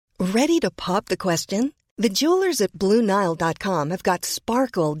Ready to pop the question? The jewelers at BlueNile.com have got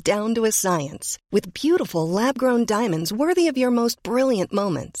sparkle down to a science with beautiful lab-grown diamonds worthy of your most brilliant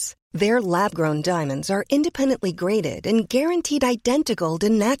moments. Their lab-grown diamonds are independently graded and guaranteed identical to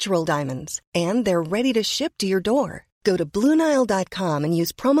natural diamonds, and they're ready to ship to your door. Go to BlueNile.com and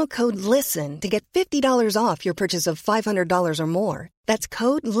use promo code LISTEN to get $50 off your purchase of $500 or more. That's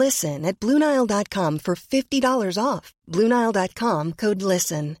code LISTEN at BlueNile.com for $50 off. BlueNile.com, code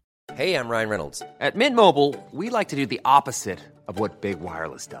LISTEN. Hey, I'm Ryan Reynolds. At Mint Mobile, we like to do the opposite of what Big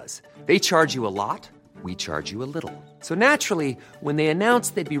Wireless does. They charge you a lot, we charge you a little. So naturally, when they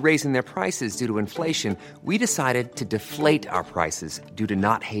announced they'd be raising their prices due to inflation, we decided to deflate our prices due to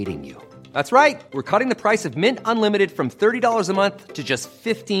not hating you. That's right. We're cutting the price of Mint Unlimited from $30 a month to just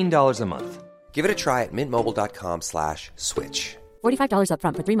 $15 a month. Give it a try at mintmobile.com/switch. $45 up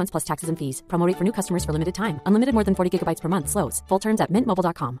front for 3 months plus taxes and fees. Promo rate for new customers for limited time. Unlimited more than 40 gigabytes per month. Slows full terms at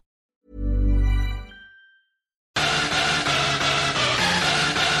mintmobile.com.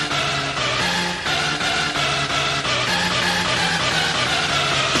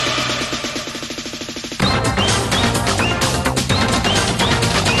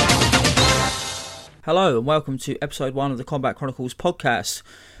 Hello and welcome to episode 1 of the Combat Chronicles podcast.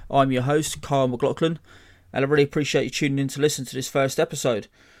 I'm your host, Kyle McLaughlin, and I really appreciate you tuning in to listen to this first episode.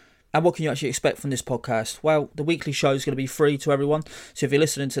 And what can you actually expect from this podcast? Well, the weekly show is going to be free to everyone, so if you're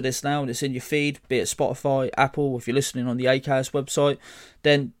listening to this now and it's in your feed, be it Spotify, Apple, if you're listening on the Acast website,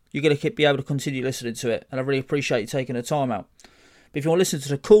 then you're going to be able to continue listening to it, and I really appreciate you taking the time out. But if you want to listen to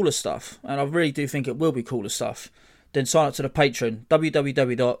the cooler stuff, and I really do think it will be cooler stuff, then sign up to the Patreon,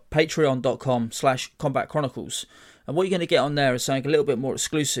 www.patreon.com/Combat Chronicles. And what you're going to get on there is something a little bit more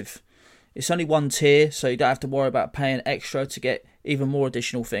exclusive. It's only one tier, so you don't have to worry about paying extra to get even more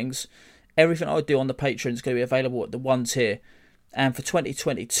additional things. Everything I do on the Patreon is going to be available at the one tier. And for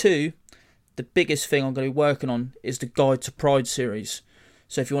 2022, the biggest thing I'm going to be working on is the Guide to Pride series.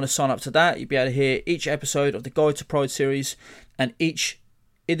 So if you want to sign up to that, you'll be able to hear each episode of the Guide to Pride series, and each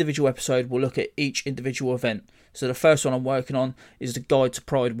individual episode will look at each individual event. So the first one I'm working on is the Guide to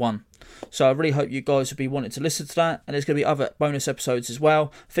Pride 1. So I really hope you guys will be wanting to listen to that. And there's going to be other bonus episodes as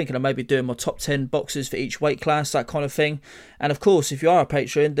well. Thinking of maybe doing my top 10 boxes for each weight class, that kind of thing. And of course, if you are a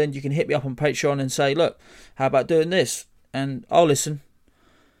Patreon, then you can hit me up on Patreon and say, look, how about doing this? And I'll listen.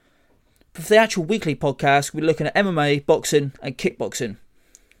 But for the actual weekly podcast, we're looking at MMA, boxing and kickboxing.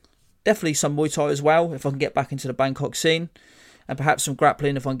 Definitely some Muay Thai as well, if I can get back into the Bangkok scene. And perhaps some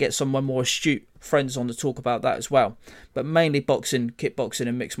grappling if I can get some of my more astute friends on to talk about that as well. But mainly boxing, kickboxing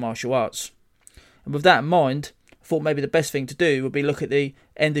and mixed martial arts. And with that in mind, I thought maybe the best thing to do would be look at the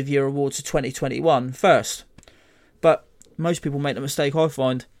end of year awards of 2021 first. But most people make the mistake, I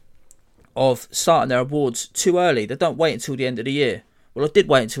find, of starting their awards too early. They don't wait until the end of the year. Well, I did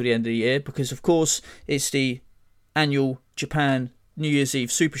wait until the end of the year because, of course, it's the annual Japan New Year's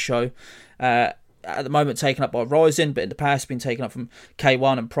Eve Super Show. At the moment taken up by Rising, but in the past been taken up from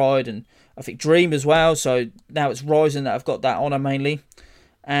K1 and Pride and I think Dream as well. So now it's Rising that I've got that honour mainly.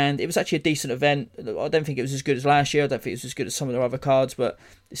 And it was actually a decent event. I don't think it was as good as last year. I don't think it was as good as some of their other cards, but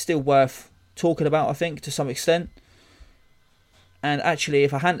it's still worth talking about, I think, to some extent. And actually,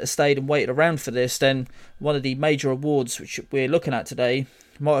 if I hadn't stayed and waited around for this, then one of the major awards which we're looking at today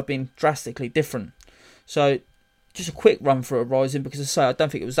might have been drastically different. So just a quick run through of Rising, because as I say, I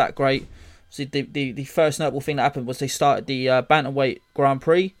don't think it was that great. So the first notable thing that happened was they started the Bantamweight Grand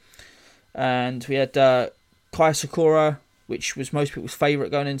Prix. And we had Kaya Sakura, which was most people's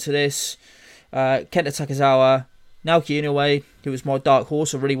favourite going into this. Kenta Takezawa, Naoki Inoue, who was my dark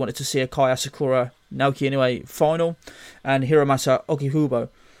horse. I really wanted to see a Kaya Sakura Naoki Inoue final. And Hiromasa Okihubo,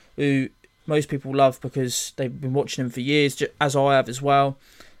 who most people love because they've been watching him for years, as I have as well.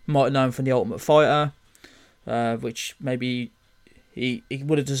 Might have known from The Ultimate Fighter, which maybe he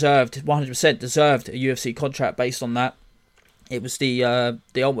would have deserved, 100% deserved a UFC contract based on that. It was the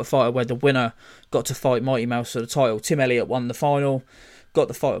Ultimate Fighter where the winner got to fight Mighty Mouse for the title. Tim Elliott won the final, got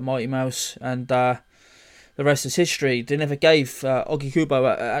the fight with Mighty Mouse, and the rest is history. They never gave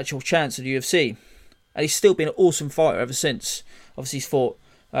Okihubo an actual chance at the UFC. And he's still been an awesome fighter ever since. Obviously he's fought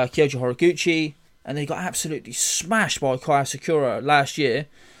Kyoji Horiguchi, and then he got absolutely smashed by Kaya Sakura last year.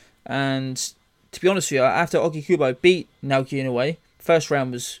 And to be honest with you, after Okihubo beat Naoki Inoue, first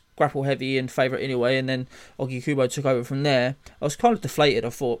round was grapple heavy in favour of Inoue, and then Okihubo took over from there. I was kind of deflated. I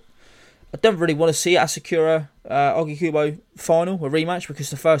thought, I don't really want to see a Sakura Okihubo final, a rematch, because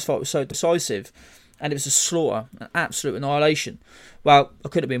the first fight was so decisive, and it was a slaughter, an absolute annihilation. Well, I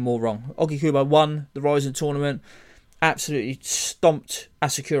could have been more wrong. Okihubo won the Rising tournament, absolutely stomped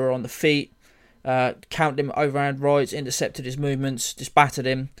Asakura on the feet, counted him overhand rights, intercepted his movements, just battered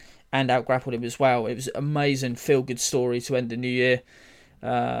him. and out-grappled him as well. It was an amazing, feel-good story to end the new year.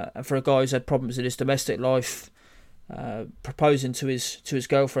 And for a guy who's had problems in his domestic life, proposing to his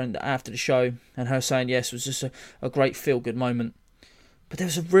girlfriend after the show and her saying yes was just a great feel-good moment. But there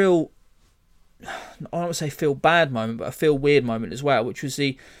was a real, I don't want to say feel-bad moment, but a feel-weird moment as well, which was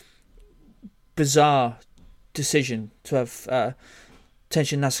the bizarre decision to have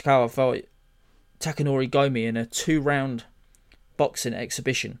Tenshin Nasukawa fight Takanori Gomi in a 2-round boxing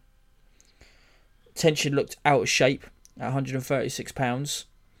exhibition. Tenshin looked out of shape at 136 pounds.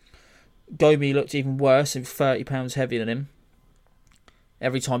 Gomi looked even worse and 30 pounds heavier than him.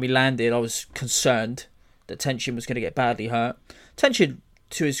 Every time he landed, I was concerned that Tenshin was going to get badly hurt. Tenshin,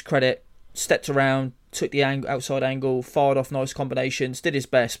 to his credit, stepped around, took the outside angle, fired off nice combinations, did his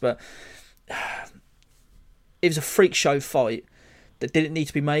best, but it was a freak show fight that didn't need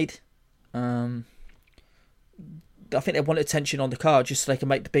to be made. I think they wanted Tenshin on the card just so they can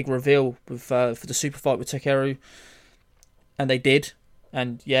make the big reveal with for the super fight with Takeru, and they did.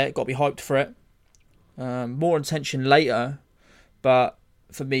 And yeah, it got me hyped for it. More on Tenshin later, but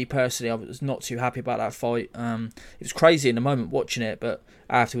for me personally, I was not too happy about that fight. It was crazy in the moment watching it, but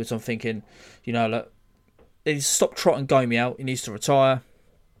afterwards I'm thinking, look, he needs to stop trotting Gomi out. He needs to retire.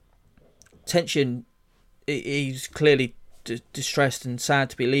 Tenshin, he's clearly distressed and sad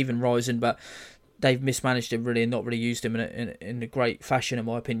to be leaving Rizin, but they've mismanaged him really and not really used him in a great fashion, in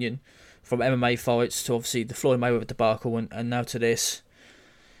my opinion. From MMA fights to obviously the Floyd Mayweather debacle and now to this.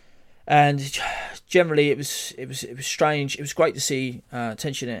 And generally, it was strange. It was great to see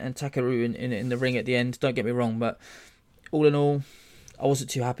Tenshin and Takeru in the ring at the end. Don't get me wrong, but all in all, I wasn't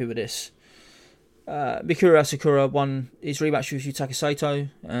too happy with this. Mikuru Asakura won his rematch with Yutaka Saito,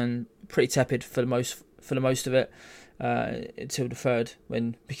 and pretty tepid for the most of it until the third,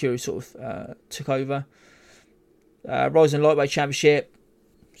 when Mikuru sort of took over. Rizin Lightweight Championship,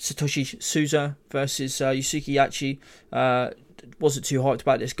 Satoshi Souza versus Yusuke Yachi. Wasn't too hyped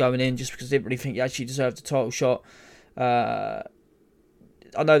about this going in, just because I didn't really think Yachi deserved the title shot. I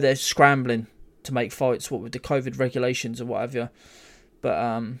know they're scrambling to make fights, what with the COVID regulations or whatever,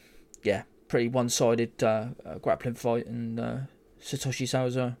 but yeah, pretty one-sided grappling fight, and Satoshi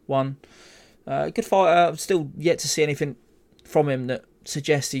Souza won. Good fighter. I'm still yet to see anything from him that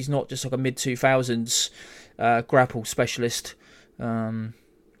suggests he's not just like a mid-2000s grapple specialist. I'm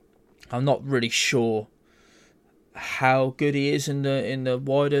not really sure how good he is in the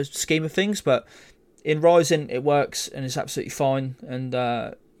wider scheme of things, but in Rizin it works and it's absolutely fine, and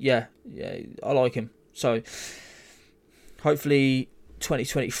yeah, I like him. So hopefully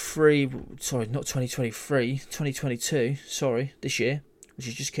 2022, this year, which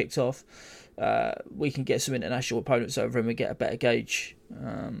has just kicked off, we can get some international opponents over him and get a better gauge.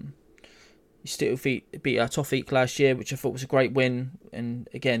 He still beat Tofik last year, which I thought was a great win, and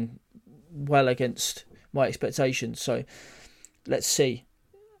again, well against my expectations. So let's see.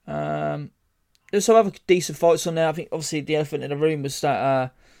 There's some other decent fights on there. I think obviously the elephant in the room was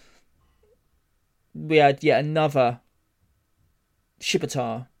that we had yet another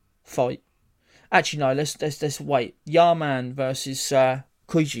Shibata fight. Actually, no, let's wait. Yarman versus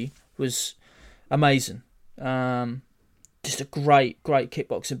Kuiji was amazing. Just a great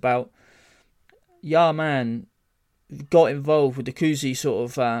kickboxing bout. Yarman got involved with the Kuzi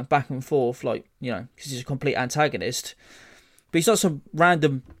sort of back and forth, because he's a complete antagonist. But he's not some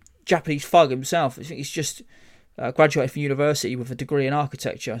random Japanese thug himself. I think he's just graduated from university with a degree in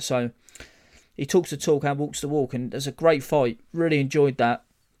architecture. So he talks the talk and walks the walk, and there's a great fight. Really enjoyed that.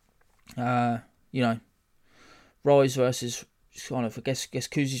 Rise versus kind of, I guess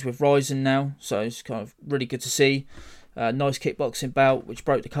Kuzi's with Rizin now, so it's kind of really good to see. Nice kickboxing bout, which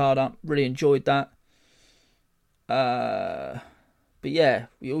broke the card up. Really enjoyed that. But yeah,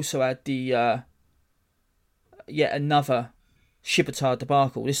 we also had the yet another Shibata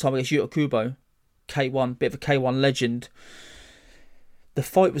debacle. This time against Yuta Kubo, K1, bit of a K1 legend. The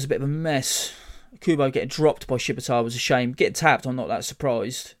fight was a bit of a mess. Kubo getting dropped by Shibata was a shame. Getting tapped, I'm not that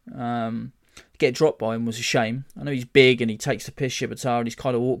surprised. Get dropped by him was a shame. I know he's big and he takes the piss, Shibata, and he's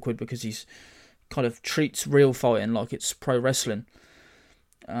kind of awkward because he's kind of treats real fighting like it's pro wrestling.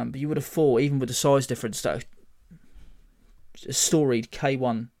 But you would have thought, even with the size difference, that a storied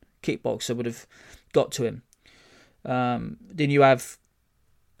K1 kickboxer would have got to him. Then you have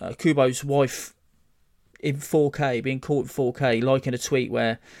Kubo's wife in 4K, being caught in 4K, liking a tweet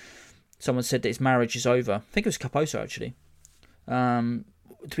where someone said that his marriage is over. I think it was Kaposo, actually. To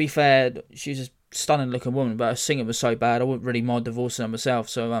be fair, she's a stunning looking woman, but her singing was so bad, I wouldn't really mind divorcing her myself.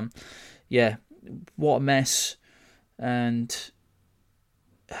 So, yeah, what a mess. And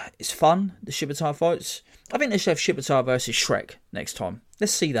it's fun, the Shibatar fights. I think they should have Shibatar versus Shrek next time.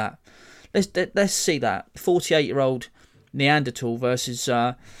 Let's see that. Let's see that. 48-year-old Neanderthal versus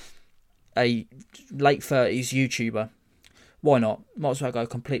a late 30s YouTuber. Why not? Might as well go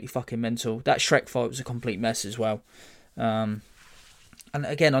completely fucking mental. That Shrek fight was a complete mess as well. And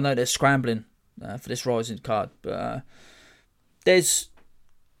again, I know they're scrambling for this Rising card, but there's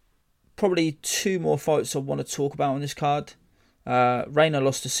probably 2 more fights I want to talk about on this card. Reina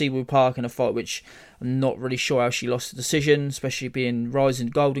lost to Siwoo Park in a fight which I'm not really sure how she lost the decision, especially being Rising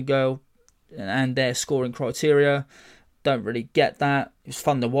Golden Girl and their scoring criteria. Don't really get that. It was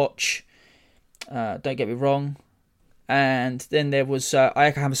fun to watch. Don't get me wrong. And then there was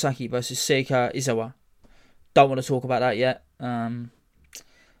Ayaka Hamasaki versus Seika Izawa. Don't want to talk about that yet.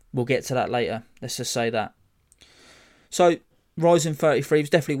 We'll get to that later. Let's just say that. So, Rising 33 was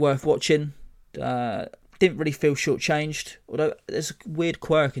definitely worth watching. Didn't really feel shortchanged. Although there's a weird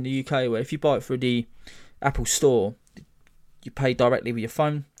quirk in the UK where if you buy it through the Apple Store, you pay directly with your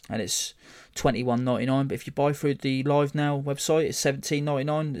phone and it's $21.99. But if you buy through the Live Now website, it's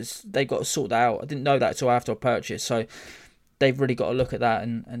 $17.99. They've got to sort that out. I didn't know that until after I purchased. So they've really got to look at that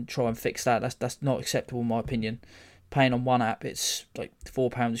and try and fix that. That's not acceptable in my opinion. Paying on one app, it's like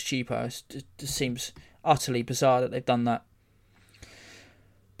 £4 cheaper. It just seems utterly bizarre that they've done that.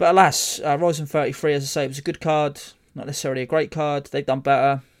 But alas, Rising 33, as I say, it was a good card. Not necessarily a great card. They've done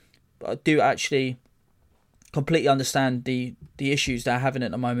better. But I do actually completely understand the issues they're having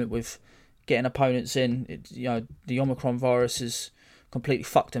at the moment with getting opponents in. The Omicron virus has completely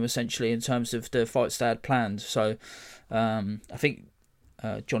fucked them essentially in terms of the fights they had planned. So I think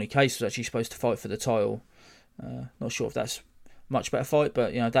Johnny Case was actually supposed to fight for the title. Not sure if that's a much better fight,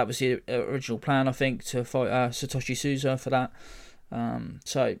 but that was the original plan, I think, to fight Satoshi Souza for that.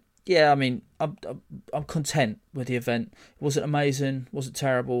 So yeah, I mean, I'm content with the event. It wasn't amazing, wasn't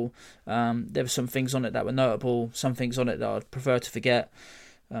terrible. There were some things on it that were notable, some things on it that I'd prefer to forget.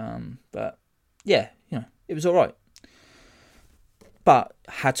 But yeah, it was all right. But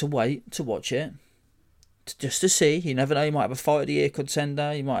had to wait to watch it just to see. You never know. You might have a fight of the year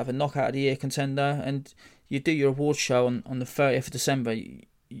contender. You might have a knockout of the year contender, and you do your awards show on the 30th of December.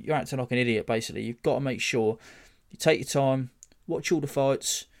 You're acting like an idiot. Basically, you've got to make sure you take your time. Watch all the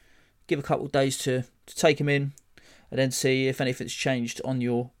fights, give a couple of days to take them in, and then see if anything's changed on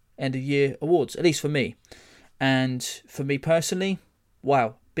your end of year awards, at least for me. And for me personally,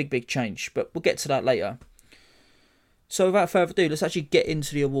 wow, big change. But we'll get to that later. So without further ado, let's actually get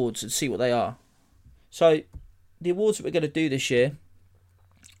into the awards and see what they are. So the awards that we're going to do this year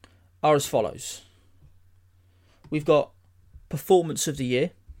are as follows. We've got Performance of the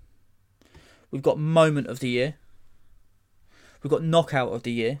Year. We've got Moment of the Year. We've got Knockout of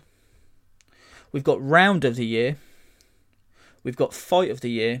the Year. We've got Round of the Year. We've got Fight of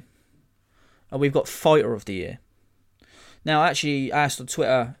the Year. And we've got Fighter of the Year. Now, I actually asked on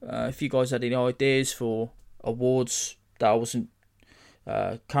Twitter if you guys had any ideas for awards that I wasn't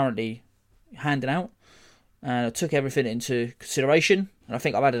currently handing out. And I took everything into consideration. And I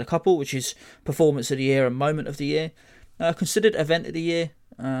think I've added a couple, which is Performance of the Year and Moment of the Year. Considered Event of the Year.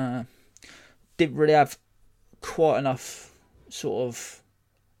 Didn't really have quite enough sort of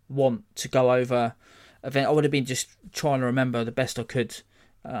want to go over event. I would have been just trying to remember the best I could.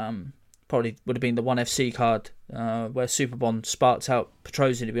 Probably would have been the 1FC card where Superbon sparked out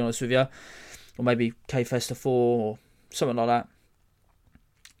Petrosian, to be honest with you, or maybe K-Festa 4 or something like that.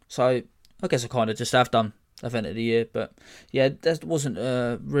 So I guess I kind of just have done Event of the Year, but yeah, that wasn't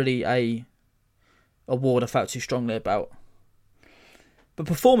really a award I felt too strongly about. But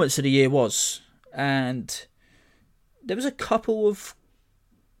Performance of the Year was, and there was a couple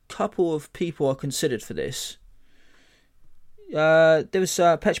of people I considered for this. There was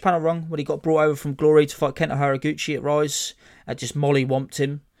Pech Panarung when he got brought over from Glory to fight Kenta Haraguchi at Rise and just molly-womped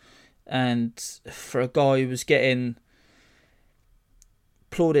him. And for a guy who was getting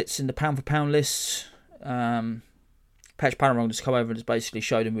plaudits in the pound-for-pound lists, Pech Panarung just come over and just basically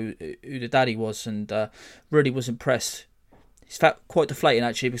showed him who the daddy was, and really was impressed. He's felt quite deflating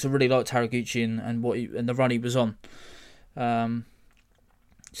actually, because I really liked Haraguchi and the run he was on.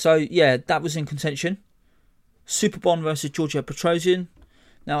 So yeah, that was in contention. Superbon versus Giorgio Petrosian.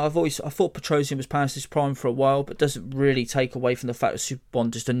 Now I thought Petrosian was past his prime for a while, but doesn't really take away from the fact that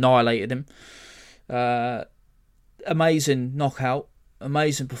Superbon just annihilated him. Amazing knockout,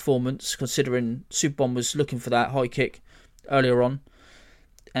 amazing performance, considering Superbon was looking for that high kick earlier on.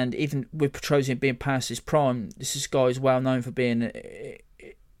 And even with Petrosian being past his prime, this guy is well known for being an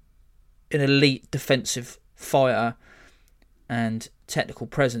elite defensive fighter and technical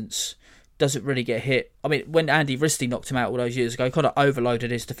presence. doesn't really get hit. I mean, when Andy Risty knocked him out all those years ago, he kind of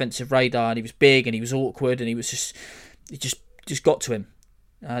overloaded his defensive radar, and he was big and he was awkward, and it just got to him.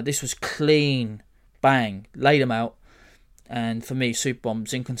 This was clean, bang, laid him out. And for me,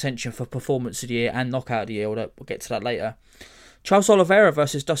 Superbomb's in contention for performance of the year and knockout of the year. We'll get to that later. Charles Oliveira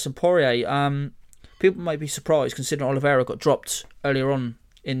versus Dustin Poirier. People may be surprised considering Oliveira got dropped earlier on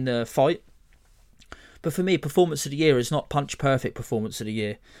in the fight. But for me, performance of the year is not punch perfect performance of the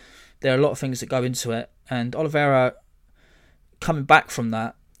year. There are a lot of things that go into it. And Oliveira coming back from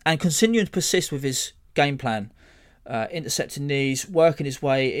that and continuing to persist with his game plan. Intercepting knees, working his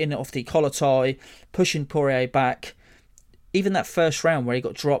way in off the collar tie, pushing Poirier back. Even that first round where he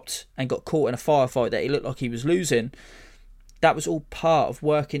got dropped and got caught in a firefight that he looked like he was losing, that was all part of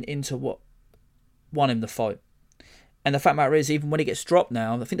working into what won him the fight. And the fact of the matter is, even when he gets dropped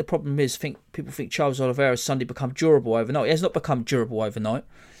now, I think the problem is, people think Charles Oliveira has suddenly become durable overnight. He has not become durable overnight.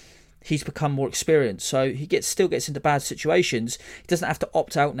 He's become more experienced. So he still gets into bad situations. He doesn't have to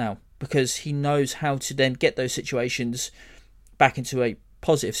opt out now because he knows how to then get those situations back into a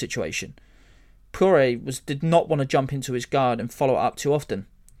positive situation. Poirier did not want to jump into his guard and follow it up too often.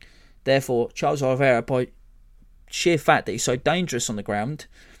 Therefore, Charles Oliveira, by sheer fact that he's so dangerous on the ground,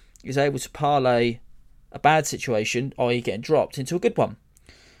 is able to parlay a bad situation, i.e. getting dropped, into a good one.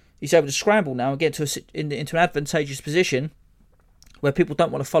 He's able to scramble now and get into an advantageous position where people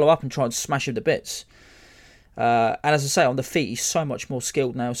don't want to follow up and try and smash him to bits. And as I say, on the feet, he's so much more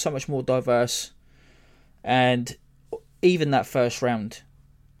skilled now, so much more diverse. And even that first round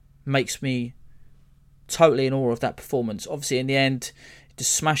makes me totally in awe of that performance. Obviously, in the end, he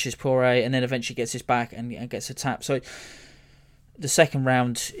just smashes Poirier and then eventually gets his back and gets a tap. So the second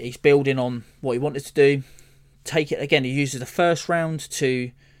round, he's building on what he wanted to do. Take it again, he uses the first round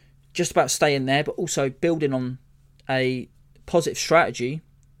to just about stay in there, but also building on a positive strategy,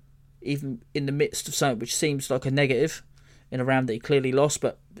 even in the midst of something which seems like a negative in a round that he clearly lost.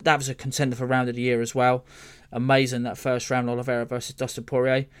 But that was a contender for round of the year as well. Amazing, that first round, Oliveira versus Dustin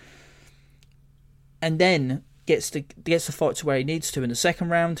Poirier. And then gets the fight to where he needs to in the second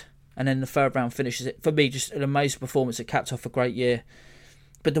round, and then the third round finishes it. For me, just an amazing performance that capped off a great year.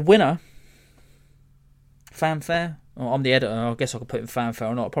 But the winner, fanfare. Well, I'm the editor, I guess I could put in fanfare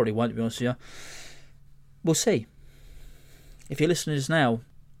or not. I probably won't, to be honest with you. We'll see. If you're listening to this now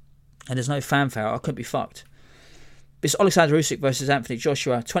and there's no fanfare, I couldn't be fucked. It's Alexander Usyk versus Anthony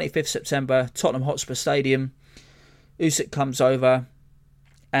Joshua, 25th September, Tottenham Hotspur Stadium. Usyk comes over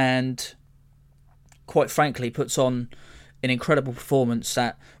and, quite frankly, puts on an incredible performance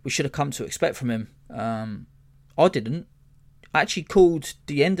that we should have come to expect from him. I didn't. I actually called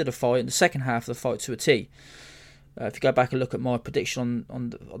the end of the fight and the second half of the fight to a T. If you go back and look at my prediction on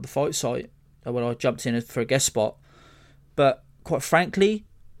the fight site, when I jumped in for a guest spot. But quite frankly,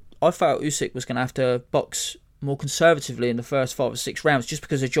 I felt Usyk was going to have to box more conservatively in the first 5 or 6 rounds just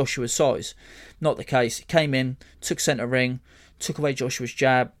because of Joshua's size. Not the case. He came in, took centre ring, took away Joshua's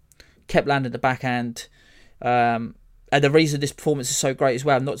jab, kept landing the backhand. And the reason this performance is so great as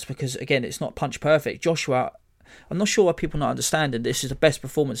well, not just because, again, it's not punch perfect. Joshua, I'm not sure why people are not understanding this is the best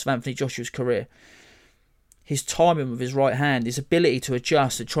performance of Anthony Joshua's career. His timing with his right hand, his ability to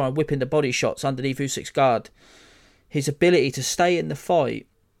adjust and try and whip in the body shots underneath Usyk's guard, his ability to stay in the fight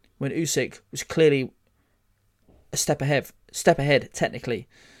when Usyk was clearly a step ahead technically,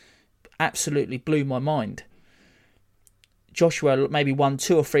 absolutely blew my mind. Joshua maybe won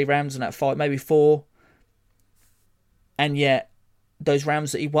 2 or 3 rounds in that fight, maybe 4. And yet, those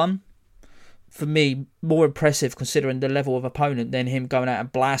rounds that he won, for me, more impressive considering the level of opponent than him going out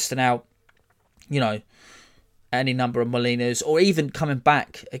and blasting out, any number of Molinas, or even coming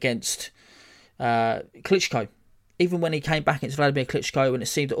back against Klitschko. Even when he came back against Vladimir Klitschko, when it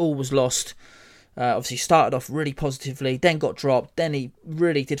seemed that all was lost, obviously started off really positively, then got dropped, then he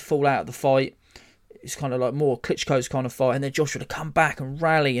really did fall out of the fight. It's kind of like more Klitschko's kind of fight, and then Joshua to come back and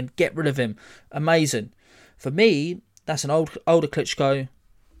rally and get rid of him. Amazing. For me, that's an older Klitschko.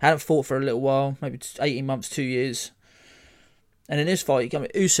 Hadn't fought for a little while, maybe 18 months, 2 years. And in this fight,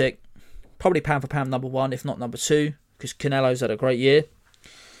 Usyk, probably pound for pound number 1, if not number 2, because Canelo's had a great year.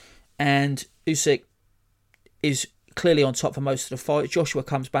 And Usyk is clearly on top for most of the fight. Joshua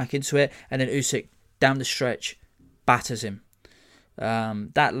comes back into it, and then Usyk, down the stretch, batters him.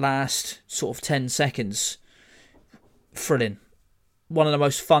 That last sort of 10 seconds, thrilling. One of the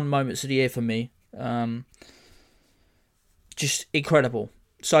most fun moments of the year for me. Just incredible.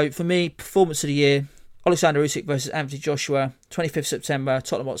 So for me, performance of the year, Alexander Usyk versus Anthony Joshua, 25th September,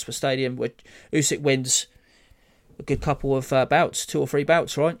 Tottenham Hotspur Stadium, where Usyk wins a good couple of bouts, 2 or 3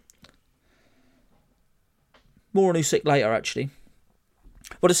 bouts, right? More on Usyk later, actually.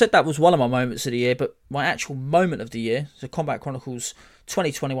 Well, I said that was one of my moments of the year, but my actual moment of the year, so Combat Chronicles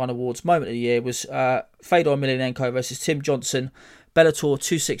 2021 Awards moment of the year, was Fedor Emelianenko versus Tim Johnson, Bellator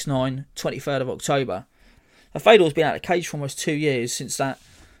 269, 23rd of October. Now, Fedor's been out of the cage for almost 2 years since that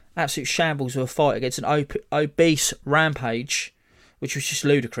absolute shambles of a fight against an obese Rampage, which was just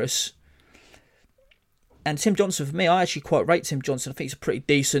ludicrous. And Tim Johnson, for me, I actually quite rate Tim Johnson. I think he's a pretty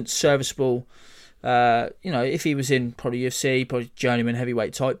decent, serviceable, if he was in probably UFC, probably journeyman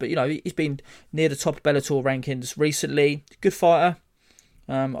heavyweight type, but he's been near the top of Bellator rankings recently. Good fighter.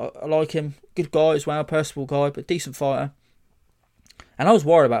 I like him. Good guy as well, personable guy, but decent fighter. And I was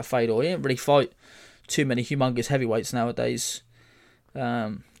worried about Fedor. He didn't really fight too many humongous heavyweights nowadays.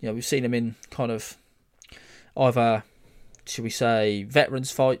 We've seen him in kind of either, should we say,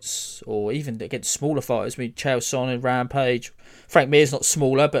 veterans fights or even against smaller fighters. I mean, Chael Sonnen, Rampage. Frank Mir's not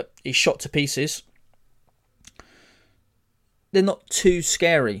smaller, but he's shot to pieces. They're not too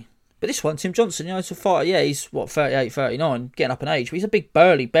scary. But this one, Tim Johnson, it's a fighter. Yeah, he's 38, 39, getting up in age, but he's a big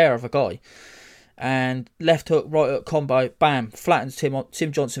burly bear of a guy. And left hook, right hook combo, bam, flattens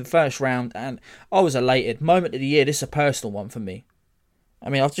Tim Johnson first round, and I was elated. Moment of the year. This is a personal one for me. I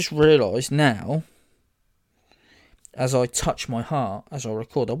mean, I've just realised now, as I touch my heart, as I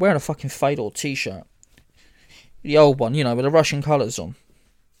record, I'm wearing a fucking Fedor t-shirt. The old one, with the Russian colours on.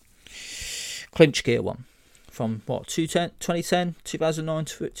 Clinch gear one. From, 2010, 2009,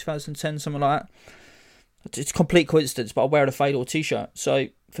 2010, something like that. It's a complete coincidence, but I'm wearing a Fedor t-shirt. So,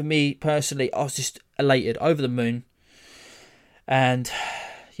 for me, personally, I was just elated, over the moon. And,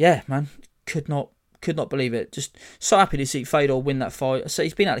 yeah, man, could not believe it. Just so happy to see Fedor win that fight. I say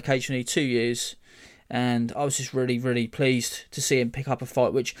he's been out of the cage for nearly 2 years. And I was just really, really pleased to see him pick up a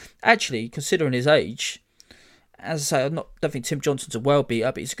fight, which, actually, considering his age, as I say, don't think Tim Johnson's a world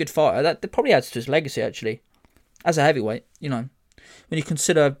beater, but he's a good fighter. That probably adds to his legacy, actually. As a heavyweight, when you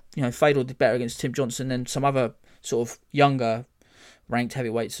consider, Fedor did better against Tim Johnson than some other sort of younger ranked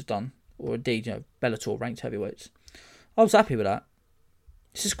heavyweights have done, or indeed, Bellator ranked heavyweights. I was happy with that.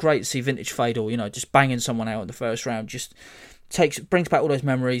 It's just great to see vintage Fedor, just banging someone out in the first round. Just brings back all those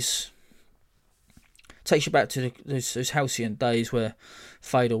memories. Takes you back to those halcyon days where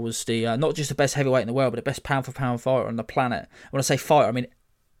Fedor was the not just the best heavyweight in the world, but the best pound for pound fighter on the planet. When I say fighter, I mean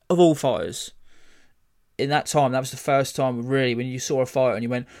of all fighters. In that time, that was the first time really when you saw a fighter and you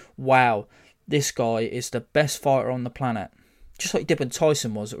went, wow, this guy is the best fighter on the planet. Just like Dib and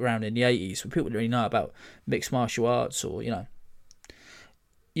Tyson was around in the 80s, when people didn't really know about mixed martial arts, or, the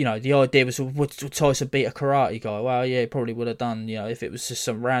idea was, would Tyson beat a karate guy? Well, yeah, he probably would have done, if it was just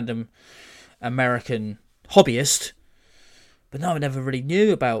some random American hobbyist. But no one ever really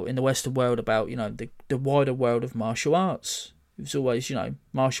knew about, in the Western world, about, the wider world of martial arts. It was always,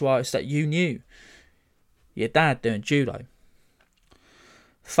 martial arts that you knew. Your dad doing judo.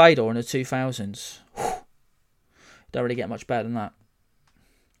 Fedor in the 2000s. Don't really get much better than that.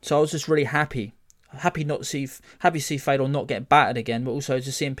 So I was just really happy. Happy to see Fedor not getting battered again, but also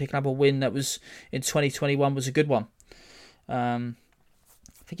to see him picking up a win that was in 2021 was a good one. I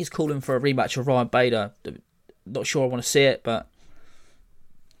think he's calling for a rematch of Ryan Bader. Not sure I want to see it, but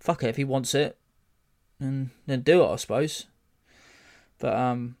fuck it, if he wants it, then do it, I suppose.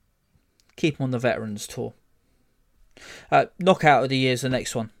 But keep him on the Veterans Tour. Knockout of the year is the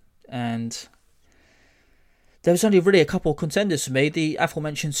next one, and there was only really a couple of contenders for me. The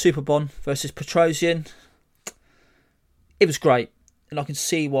aforementioned Superbon versus Petrosian. It was great, and I can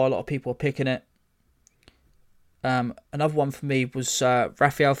see why a lot of people are picking it. Another one for me was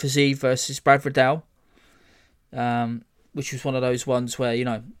Rafael Fiziev versus Brad Riddell, which was one of those ones where,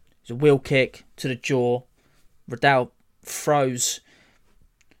 it's a wheel kick to the jaw. Riddell froze,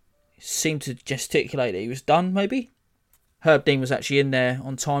 seemed to gesticulate that he was done, maybe. Herb Dean was actually in there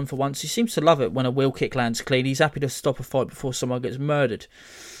on time for once. He seems to love it when a wheel kick lands clean. He's happy to stop a fight before someone gets murdered.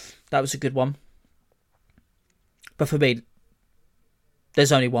 That was a good one. But for me,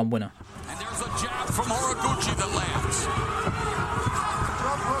 there's only one winner. And there's a jab from Horiguchi that lands.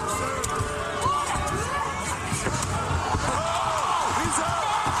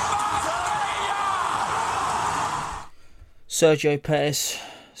 Sergio Pettis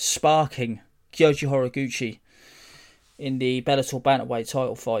sparking Kyoji Horiguchi in the Bellator Bantamweight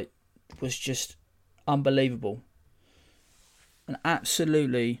title fight was just unbelievable. An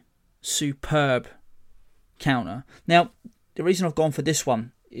absolutely superb counter. Now, the reason I've gone for this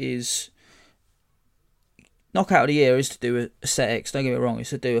one is knockout of the year is to do with aesthetics. Don't get me wrong, it's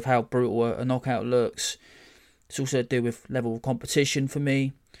to do with how brutal a knockout looks. It's also to do with level of competition for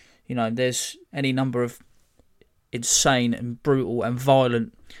me. There's any number of insane and brutal and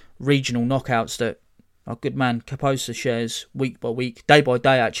violent regional knockouts that our good man Kaposa shares week by week, day by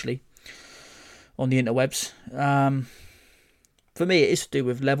day actually, on the interwebs. For me, it is to do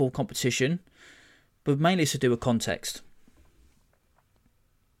with level competition, but mainly it's to do with context.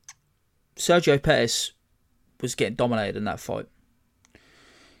 Sergio Pettis was getting dominated in that fight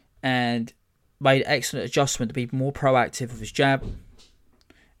and made excellent adjustment to be more proactive with his jab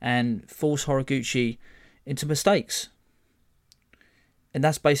and force Horiguchi into mistakes. And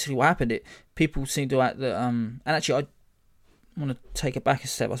that's basically what happened. People seem to act that... and actually, I want to take it back a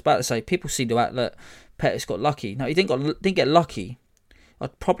step. I was about to say, people seem to act that Pettis got lucky. No, he didn't get lucky.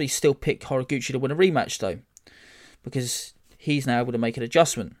 I'd probably still pick Horiguchi to win a rematch, though, because he's now able to make an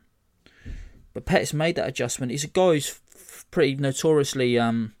adjustment. But Pettis made that adjustment. He's a guy who's pretty notoriously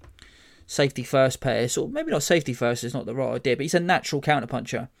safety first, Pettis. Or maybe not safety first, it's not the right idea, but he's a natural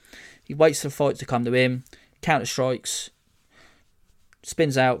counterpuncher. He waits for the fight to come to him, counter strikes,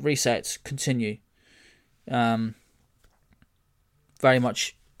 spins out, resets, continue. Very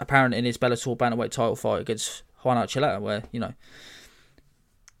much apparent in his Bellator bantamweight title fight against Juan Archuleta, where,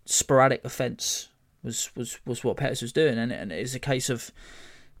 sporadic offence was what Pettis was doing, and it's a case of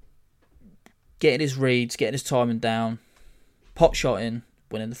getting his reads, getting his timing down, pot shotting,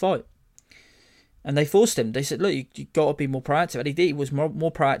 winning the fight. And they forced him. They said, look, you got to be more proactive. And he did. He was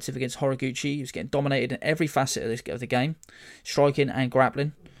more proactive against Horiguchi. He was getting dominated in every facet of the game, striking and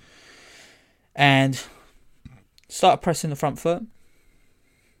grappling. And started pressing the front foot.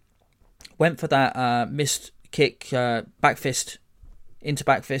 Went for that missed kick, back fist, into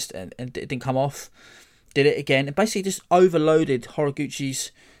back fist, and it didn't come off. Did it again. And basically just overloaded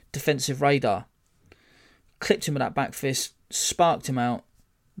Horiguchi's defensive radar. Clipped him with that back fist, sparked him out.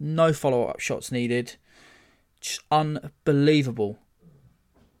 No follow-up shots needed. Just unbelievable.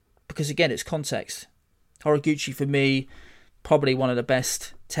 Because again, it's context. Horiguchi, for me, probably one of the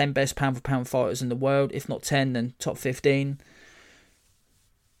 10 best pound-for-pound fighters in the world. If not 10, then top 15.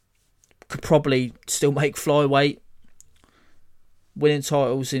 Could probably still make flyweight. Winning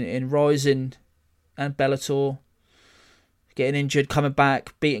titles in Rising and Bellator. Getting injured, coming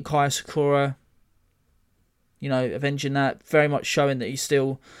back, beating Kaya Sakura. Avenging that. Very much showing that he's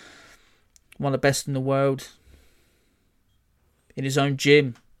still one of the best in the world. In his own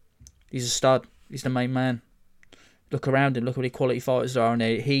gym, he's a stud. He's the main man. Look around him. Look at the quality fighters there are in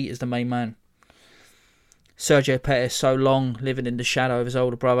there. He is the main man. Sergio Pettis, so long living in the shadow of his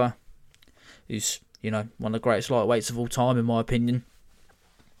older brother, who's, one of the greatest lightweights of all time, in my opinion.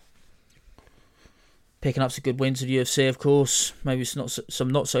 Picking up some good wins with UFC, of course. Maybe it's some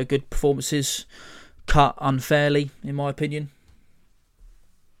not so good performances. Cut unfairly, in my opinion.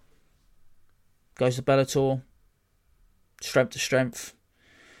 Goes to Bellator. Strength to strength.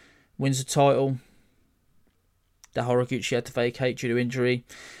 Wins the title. That Horiguchi had to vacate due to injury.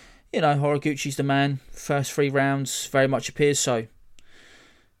 Horiguchi's the man. First 3 rounds, very much appears so.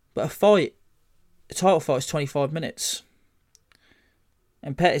 But a title fight is 25 minutes.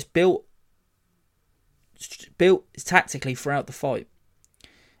 And Pettis built tactically throughout the fight.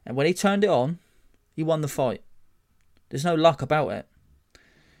 And when he turned it on, he won the fight. There's no luck about it.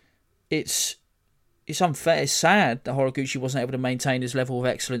 It's unfair. It's sad that Horiguchi wasn't able to maintain his level of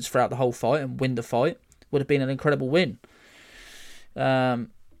excellence throughout the whole fight and win the fight. Would have been an incredible win. He'll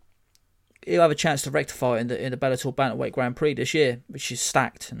have a chance to rectify it in the Bellator Bantamweight Grand Prix this year, which is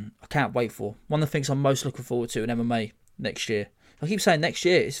stacked, and I can't wait for. One of the things I'm most looking forward to in MMA next year. I keep saying next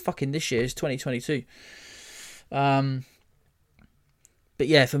year. It's fucking this year. It's 2022. But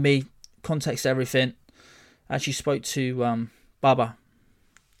yeah, for me, context everything. I actually spoke to Baba,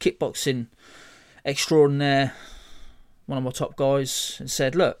 kickboxing extraordinaire, one of my top guys, and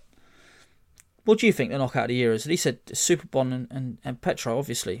said, look, what do you think the knockout of the year is? And he said Superbon and Petro,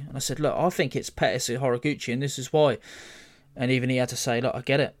 obviously. And I said, look, I think it's Pettis and Horiguchi, and this is why. And even he had to say, look, I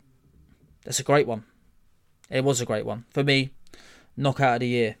get it. That's a great one. It was a great one. For me, knockout of the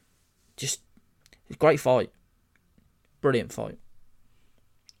year. Just a great fight. Brilliant fight.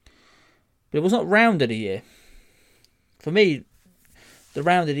 But it was not round of the year. For me, the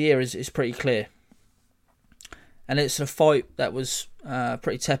round of the year is pretty clear. And it's a fight that was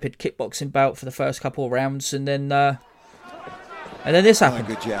pretty tepid kickboxing bout for the first couple of rounds, and then this happened.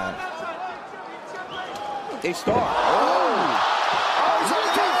 Good job. They start. Oh, he's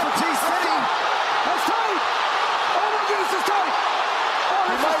looking for TC. That's tight. Oh my goodness, it's tight.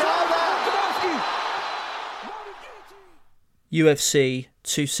 Oh, UFC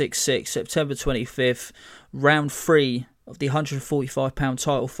 266, September 25th, round 3 of the 145-pound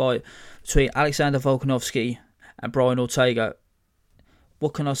title fight between Alexander Volkanovski and Brian Ortega.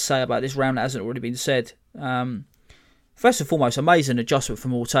 What can I say about this round that hasn't already been said? first and foremost, amazing adjustment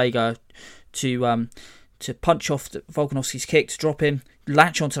from Ortega to punch off Volkanovski's kick, to drop him,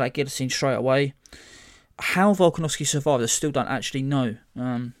 latch onto that guillotine straight away. How Volkanovski survived, I still don't actually know.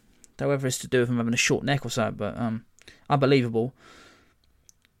 Whether it's to do with him having a short neck or something, but unbelievable.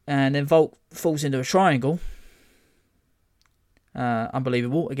 And then Volk falls into a triangle.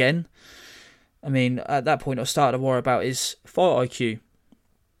 Unbelievable again. I mean, at that point, I started to worry about his fight IQ.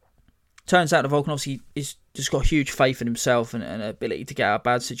 Turns out that Volkanovski is just got huge faith in himself and ability to get out of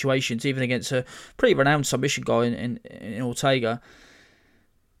bad situations, even against a pretty renowned submission guy in Ortega.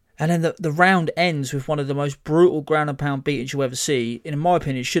 And then the round ends with one of the most brutal ground and pound beatings you'll ever see. In my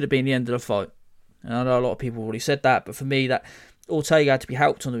opinion, it should have been the end of the fight. And I know a lot of people already said that, but for me, that Ortega had to be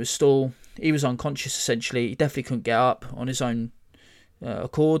helped onto his stool. He was unconscious, essentially. He definitely couldn't get up on his own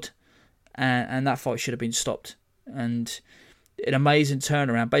accord. And that fight should have been stopped. And an amazing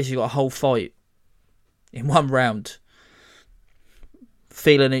turnaround. Basically got a whole fight in one round.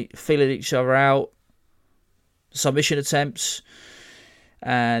 Feeling each other out. Submission attempts.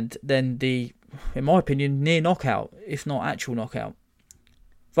 And then in my opinion, near knockout, if not actual knockout.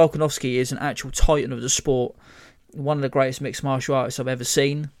 Volkanovski is an actual titan of the sport. One of the greatest mixed martial artists I've ever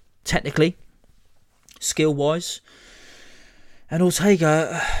seen. Technically. Skill-wise. And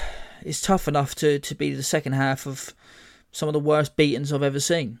Ortega is tough enough to be the second half of some of the worst beatings I've ever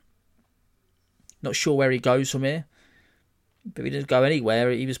seen. Not sure where he goes from here. But he didn't go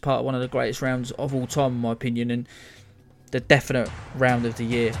anywhere. He was part of one of the greatest rounds of all time, in my opinion. And the definite round of the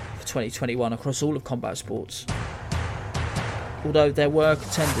year for 2021 across all of combat sports. Although there were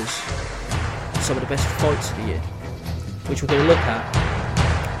contenders for some of the best fights of the year, which we're going to look at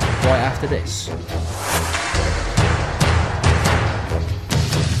right after this.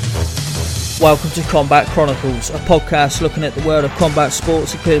 Welcome to Combat Chronicles, a podcast looking at the world of combat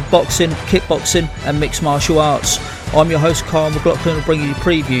sports, including boxing, kickboxing and mixed martial arts. I'm your host, Kyle McLaughlin, and bringing you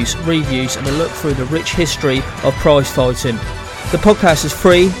previews, reviews and a look through the rich history of prize fighting. The podcast is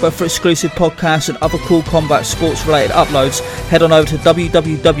free, but for exclusive podcasts and other cool combat sports related uploads, head on over to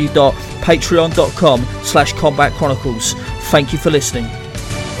www.patreon.com/Combat Chronicles. Thank you for listening.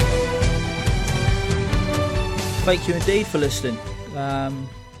 Thank you indeed for listening.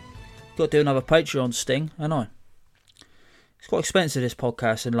 Got to do another Patreon sting, haven't I? It's quite expensive, this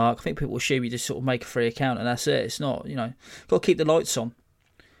podcast, and I think people assume you just sort of make a free account and that's it. It's not, got to keep the lights on.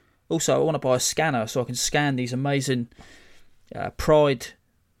 Also, I want to buy a scanner so I can scan these amazing Pride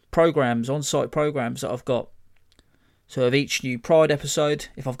programs, on-site programs that I've got. So of each new Pride episode,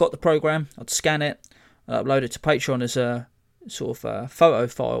 if I've got the program, I'd scan it and upload it to Patreon as a sort of photo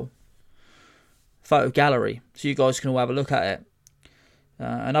file, photo gallery, so you guys can all have a look at it.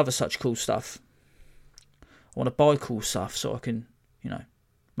 And other such cool stuff. I want to buy cool stuff so I can,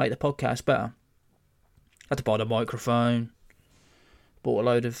 make the podcast better. I had to buy the microphone. Bought a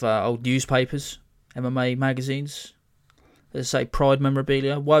load of old newspapers, MMA magazines. As I say, Pride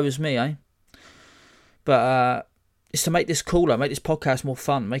memorabilia. Woe is me, eh? But it's to make this cooler, make this podcast more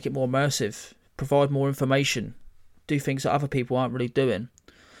fun, make it more immersive, provide more information, do things that other people aren't really doing.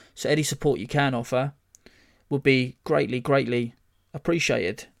 So any support you can offer would be greatly, greatly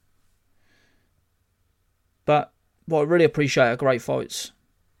appreciated. But what I really appreciate are great fights,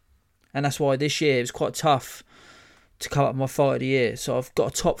 and that's why this year it was quite tough to come up with my fight of the year. So I've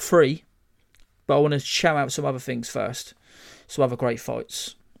got a top 3, but I want to shout out some other things first, some other great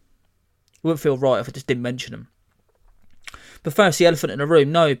fights. It wouldn't feel right if I just didn't mention them. But first, the elephant in the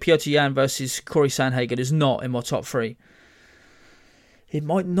room. No, Petr Yan versus Corey Sandhagen is not in my top 3. It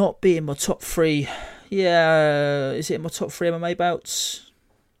might not be in my top 3. Yeah, is it in my top 3 MMA bouts?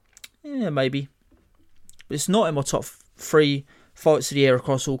 Yeah, maybe. But it's not in my top 3 fights of the year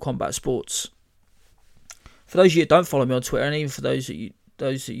across all combat sports. For those of you that don't follow me on Twitter, and even for those of you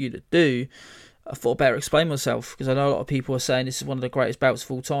that do, I thought I'd better explain myself, because I know a lot of people are saying this is one of the greatest bouts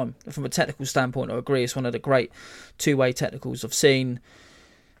of all time. And from a technical standpoint, I agree, it's one of the great two-way technicals I've seen.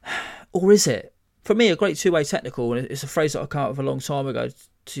 Or is it? For me, a great two-way technical, and it's a phrase that I came up with a long time ago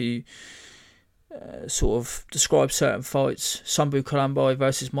to sort of describe certain fights. Sambu Kalambai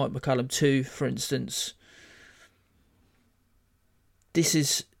versus Mike McCallum 2, for instance. This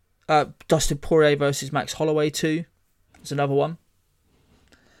is Dustin Poirier versus Max Holloway 2. There's another one.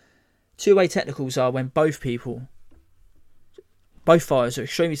 Two-way technicals are when both fighters are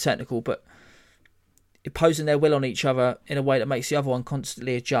extremely technical, but imposing their will on each other in a way that makes the other one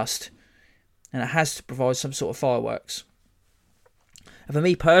constantly adjust. And it has to provide some sort of fireworks. And for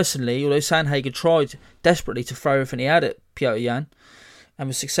me personally, although Sandhagen tried desperately to throw everything he had at Petr Yan and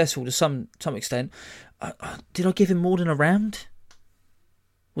was successful to some extent, did I give him more than a round?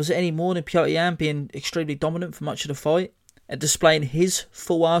 Was it any more than Petr Yan being extremely dominant for much of the fight? and displaying his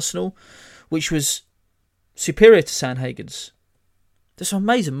full arsenal, which was superior to Sandhagen's. There's some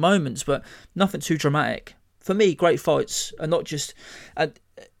amazing moments, but nothing too dramatic. For me, great fights are not just... I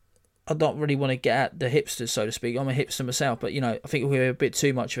don't really want to get at the hipsters, so to speak. I'm a hipster myself, but, I think we're a bit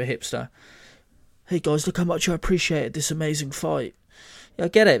too much of a hipster. Hey guys, look how much I appreciated this amazing fight. Yeah, I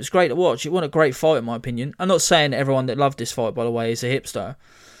get it. It was great to watch. It wasn't a great fight, in my opinion. I'm not saying everyone that loved this fight, by the way, is a hipster.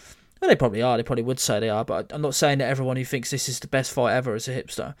 Well, they probably are. They probably would say they are, but I'm not saying that everyone who thinks this is the best fight ever is a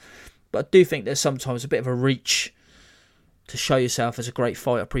hipster. But I do think there's sometimes a bit of a reach to show yourself as a great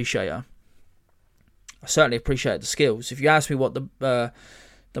fight appreciator. I certainly appreciate the skills. If you ask me what the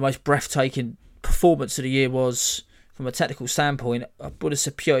most breathtaking performance of the year was from a technical standpoint, I would have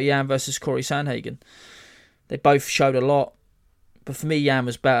said Petr Yan versus Corey Sandhagen. They both showed a lot, but for me, Yan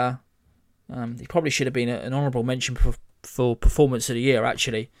was better. He probably should have been an honourable mention for performance of the year,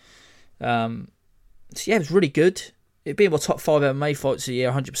 actually. So yeah, it was really good. It'd be in my top 5 MMA fights of the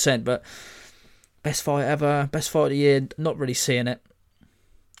year, 100%, but best fight ever, best fight of the year, not really seeing it.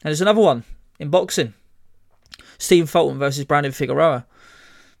 And there's another one in boxing. Stephen Fulton versus Brandon Figueroa.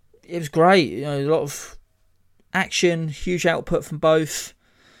 It was great. A lot of action, huge output from both,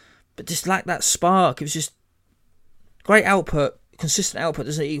 but just lacked that spark. It was just great output. Consistent output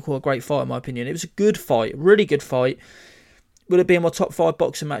doesn't equal a great fight, in my opinion. It was a good fight, really good fight. Will it be in my top 5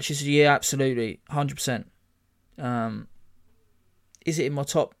 boxing matches of the year? Absolutely, 100%. Is it in my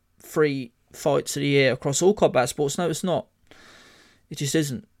top 3 fights of the year across all combat sports? No, it's not. It just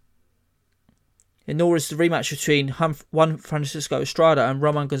isn't. And nor is the rematch between Juan Francisco Estrada and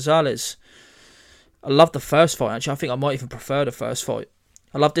Roman Gonzalez. I love the first fight, actually. I think I might even prefer the first fight.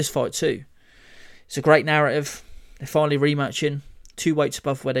 I love this fight too. It's a great narrative. They're finally rematching. 2 weights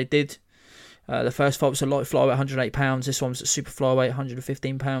above where they did. The first fight was a light flyweight, 108 pounds. This one was a super flyweight,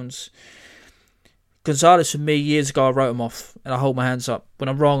 115 pounds. Gonzalez, for me, years ago, I wrote him off. And I hold my hands up. When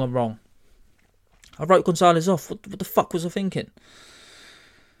I'm wrong, I'm wrong. I wrote Gonzalez off. What the fuck was I thinking?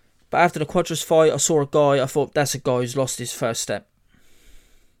 But after the Quadras fight, I saw a guy. I thought, that's a guy who's lost his first step.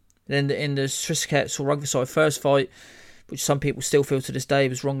 Then in the Trisket-Rungvisai first fight, which some people still feel to this day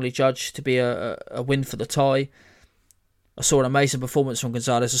was wrongly judged to be a win for the tie, I saw an amazing performance from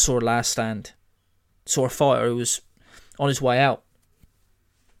Gonzalez. I saw a last stand. I saw a fighter who was on his way out.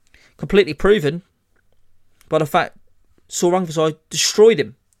 Completely proven by the fact Rungvisai destroyed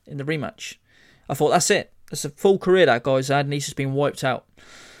him in the rematch. I thought, that's it. That's a full career that guy's had, and he's just been wiped out.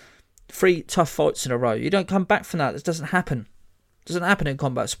 3 tough fights in a row. You don't come back from that. This doesn't happen. It doesn't happen in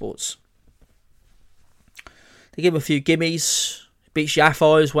combat sports. They give him a few gimmies. Beats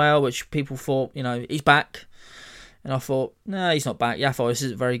Yafai as well, which people thought, he's back. And I thought, nah, he's not back. Yafai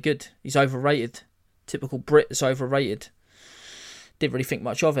isn't very good. He's overrated. Typical Brit that's overrated. Didn't really think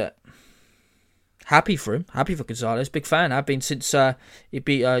much of it. Happy for him. Happy for Gonzalez. Big fan. I've been since he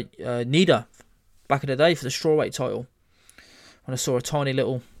beat Nida back in the day for the strawweight title. When I saw a tiny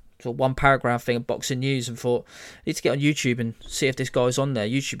little sort of 1 paragraph thing of Boxing News and thought, I need to get on YouTube and see if this guy's on there.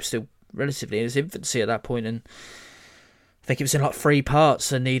 YouTube's still relatively in its infancy at that point, and I think it was in like 3 parts,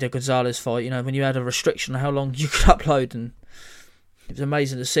 the Nida Gonzalez fight, when you had a restriction on how long you could upload, and it was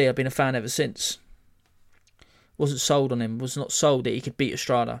amazing to see. I've been a fan ever since. Wasn't sold on him, was not sold that he could beat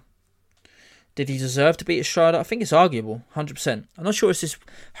Estrada. Did he deserve to beat Estrada? I think it's arguable, 100%. I'm not sure it's this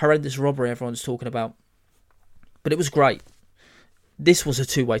horrendous robbery everyone's talking about, but it was great. This was a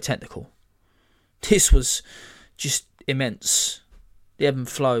 2-way technical. This was just immense. The ebb and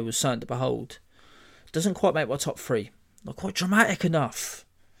flow was something to behold. Doesn't quite make my top 3. Not quite dramatic enough.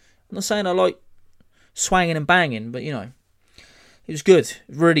 I'm not saying I like swanging and banging, but it was good.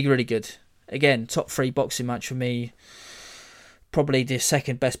 Really, really good. Again, top 3 boxing match for me. Probably the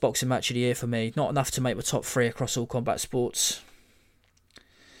second best boxing match of the year for me. Not enough to make my top 3 across all combat sports.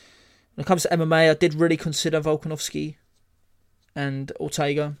 When it comes to MMA, I did really consider Volkanovski and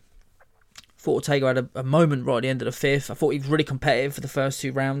Ortega. Thought Ortega had a moment right at the end of the 5th. I thought he was really competitive for the first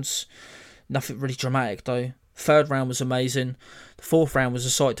 2 rounds. Nothing really dramatic though. 3rd round was amazing. The 4th round was a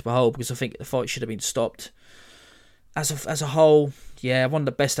sight to behold because I think the fight should have been stopped. As a whole, yeah, one of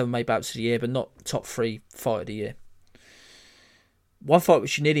the best MMA bouts of the year, but not top 3 fight of the year. One fight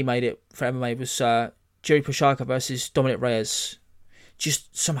which nearly made it for MMA was Jiri Prochazka versus Dominic Reyes.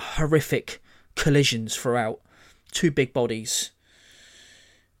 Just some horrific collisions throughout. 2 big bodies.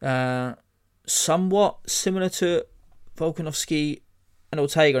 Somewhat similar to Volkanovski and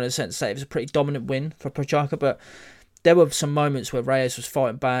Ortega in the sense that it was a pretty dominant win for Prochazka, but there were some moments where Reyes was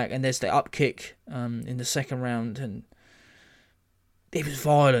fighting back, and there's the up kick in the 2nd round, and it was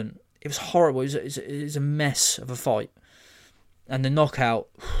violent. It was horrible. It was a mess of a fight. And the knockout,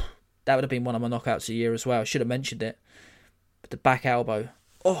 that would have been one of my knockouts of the year as well. I should have mentioned it. the back elbow.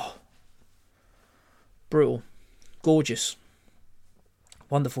 Oh, brutal, gorgeous,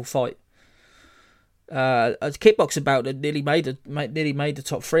 wonderful fight. A kickboxing bout that nearly made the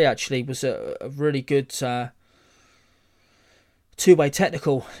top 3 actually was a really good two-way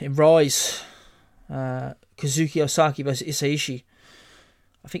technical in Rise. Kazuki Osaki versus Isaichi.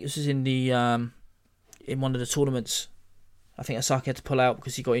 I think this was in the in one of the tournaments. I think Osaki had to pull out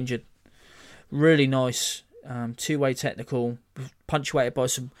because he got injured. Really nice two-way technical, punctuated by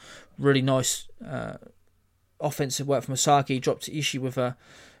some really nice offensive work from Osaki. He dropped Ishii with a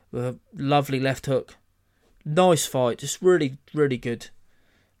lovely left hook. Nice fight, just really, really good.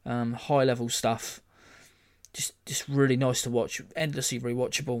 High-level stuff. Just really nice to watch, endlessly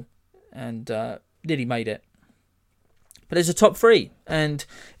rewatchable, and nearly made it. But there's a top 3, and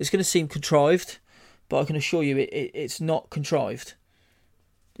it's going to seem contrived, but I can assure you it's not contrived.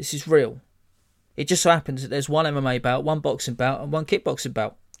 This is real. It just so happens that there's one MMA bout, one boxing bout, and one kickboxing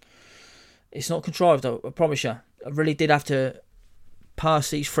bout. It's not contrived, I promise you. I really did have to pass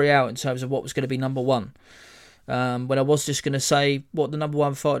these 3 out in terms of what was going to be number 1. When I was just going to say what the number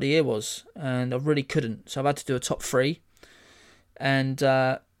 1 fight of the year was, and I really couldn't. So I've had to do a top 3. And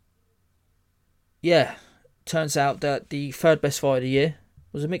turns out that the 3rd best fight of the year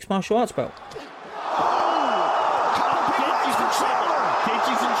was a mixed martial arts bout.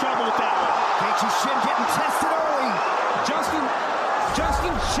 Gaethje's in trouble with that one. Gaethje's chin getting tested early. Justin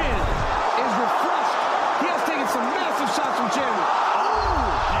Chin is refreshed. He has taken some massive shots from Chandler. Oh,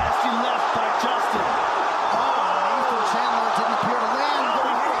 nasty left by Justin. Ethan Chandler didn't appear to land.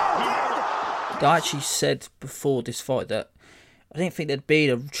 I actually said before this fight that I didn't think there'd be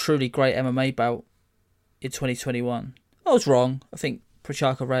a truly great MMA bout in 2021. I was wrong. I think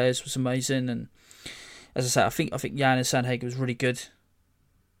Prochazka Reyes was amazing, and as I said, I think Jan and Sandhagen was really good.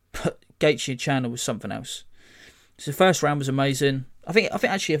 But Gaethje and Chandler was something else. So the first round was amazing. I think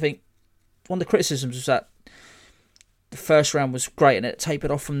one of the criticisms was that the first round was great and it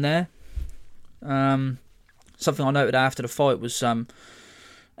tapered off from there. Something I noted after the fight was, and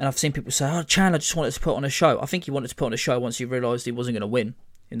I've seen people say, "Oh, Chandler just wanted to put on a show." I think he wanted to put on a show once he realised he wasn't going to win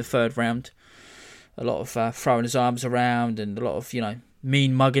in the 3rd round. A lot of throwing his arms around and a lot of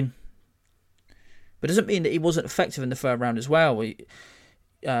mean mugging. But it doesn't mean that he wasn't effective in the 3rd round as well. He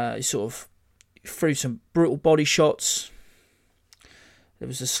sort of threw some brutal body shots. There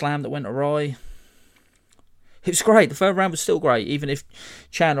was a slam that went awry. It was great. The 3rd round was still great, even if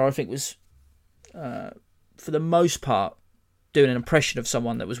Chandler, I think, was, for the most part, doing an impression of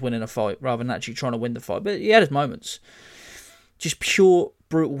someone that was winning a fight rather than actually trying to win the fight. But he had his moments. Just pure,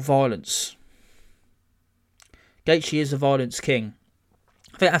 brutal violence. Gaethje is the violence king.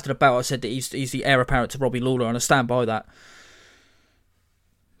 I think after the bout I said that he's the heir apparent to Robbie Lawler, and I stand by that.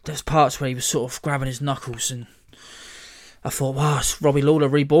 There's parts where he was sort of grabbing his knuckles, and I thought, wow, it's Robbie Lawler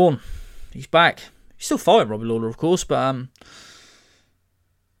reborn. He's back. He's still fighting Robbie Lawler, of course, but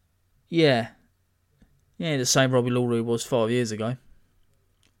yeah, the same Robbie Lawler he was 5 years ago.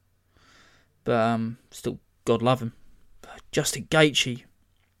 But still, God love him. But Justin Gaethje,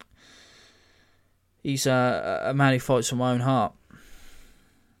 he's a man who fights from my own heart.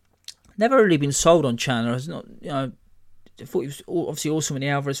 Never really been sold on Chandler. It's not, I thought he was obviously awesome in the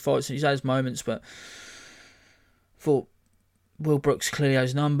Alvarez fights, and he's had his moments, but I thought Will Brooks clearly has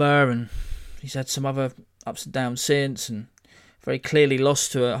his number, and he's had some other ups and downs since, and very clearly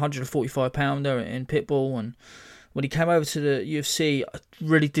lost to a 145-pounder in Pitbull. And when he came over to the UFC, I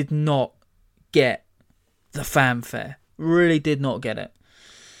really did not get the fanfare. Really did not get it.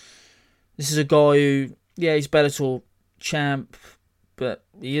 This is a guy who, he's Bellator champ, but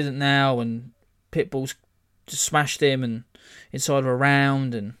he isn't now, and Pitbull's just smashed him and inside of a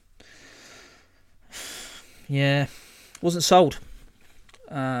round, and wasn't sold.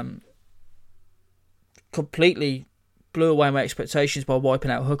 Completely blew away my expectations by wiping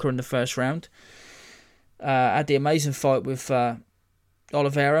out Hooker in the 1st round. Had the amazing fight with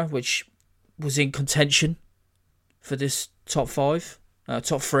Oliveira, which was in contention for this top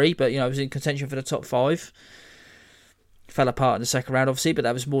 3, but it was in contention for the top 5. Fell apart in the 2nd round, obviously, but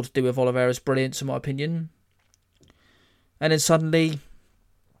that was more to do with Oliveira's brilliance, in my opinion. And then suddenly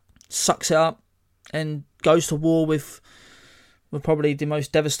sucks it up and goes to war with probably the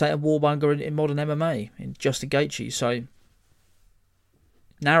most devastating warmonger in modern MMA, in Justin Gaethje. So,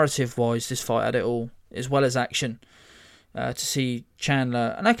 narrative-wise, this fight had it all, as well as action. To see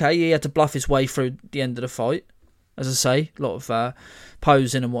Chandler, and okay, he had to bluff his way through the end of the fight, as I say, a lot of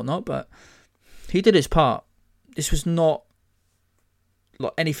posing and whatnot, but he did his part. This was not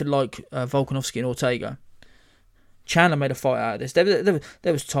like anything like Volkanovski and Ortega. Chandler made a fight out of this.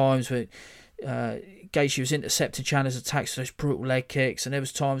 There was times where Gaethje was intercepting Chandler's attacks with those brutal leg kicks, and there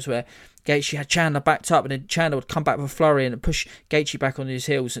was times where Gaethje had Chandler backed up, and then Chandler would come back with a flurry and push Gaethje back on his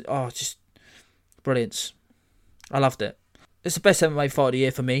heels. And, just brilliance. I loved it. It's the best MMA fight of the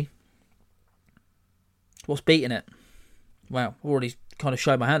year for me. What's beating it? Well, I've already kind of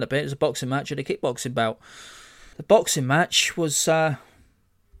showed my hand a bit. It was a boxing match and a kickboxing bout. The boxing match was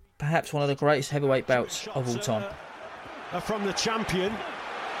perhaps one of the greatest heavyweight bouts of all time. From the champion.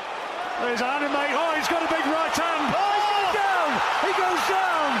 There's Animate. Oh, he's got a big right hand. Oh, he's down. He goes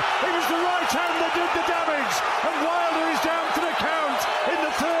down. It was the right hand that did the damage. And Wilder is down for the count in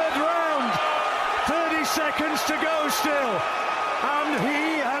the third round. 30 seconds to go still. And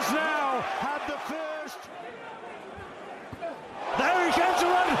he has now had the first. There he comes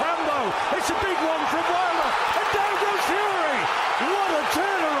around Rambo. It's a big one from Wilder. And down goes Fury. What a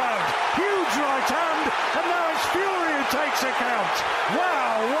turnaround. Huge right hand. And now it's Fury who takes a count.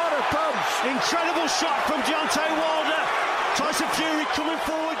 Wow, what a punch. Incredible shot from Deontay Wilder. Tyson Fury coming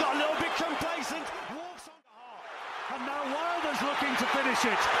forward, got a little bit complacent. Walks on the heart. And now Wilder's looking to finish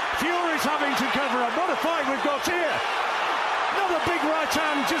it. Fury's having to cover up. What a fight we've got here. Another big right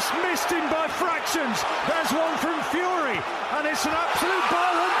hand, just missed him by fractions. There's one from Fury, and it's an absolute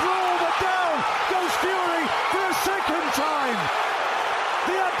violent brawl, but down goes Fury for a second time.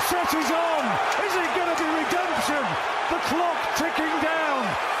 The upset is on. Is it going to be redemption? The clock ticking down,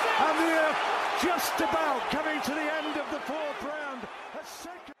 and we're just about coming to the end of the fourth round. A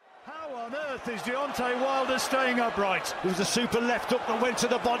second. How on earth is Deontay Wilder staying upright? There was a super left hook that went to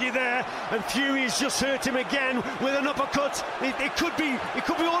the body there, and Fury's just hurt him again with an uppercut. It could be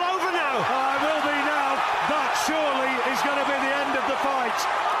all over now. It will be now. That surely is going to be the end of the fight.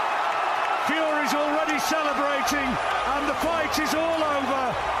 Fury's already celebrating, and the fight is all over.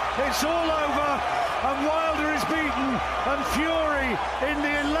 It's all over, and Wilder is beaten, and Fury in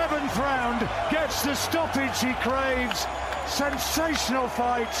the 11th round gets the stoppage he craves. Sensational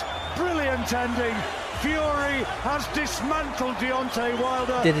fight, brilliant ending. Fury has dismantled Deontay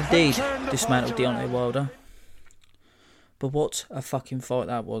Wilder. Did indeed dismantle Deontay Wilder. But what a fucking fight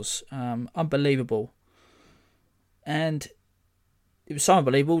that was. Unbelievable. And it was so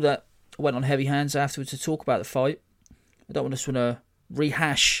unbelievable that I went on Heavy Hands afterwards to talk about the fight. I don't want to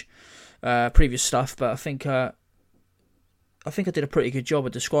rehash previous stuff, but I think I did a pretty good job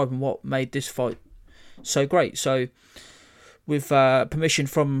of describing what made this fight so great. So, with permission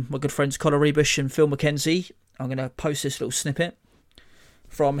from my good friends Conor Rebush and Phil McKenzie, I'm going to post this little snippet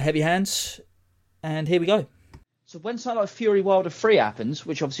from Heavy Hands, and here we go. So when something like Fury Wilder 3 happens,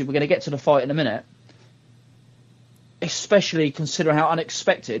 which obviously we're going to get to the fight in a minute, especially considering how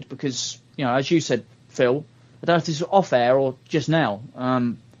unexpected, because, you know, as you said, Phil, I don't know if this was off air or just now,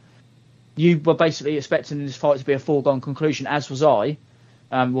 you were basically expecting this fight to be a foregone conclusion, as was I.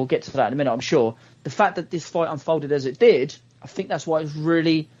 We'll get to that in a minute, I'm sure. The fact that this fight unfolded as it did, I think that's why it's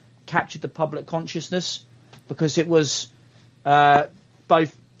really captured the public consciousness, because it was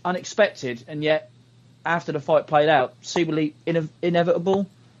both unexpected and yet, after the fight played out, seemingly inevitable.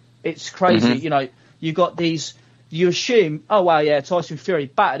 It's crazy. Mm-hmm. You know, you got these, you assume, oh, wow, yeah, Tyson Fury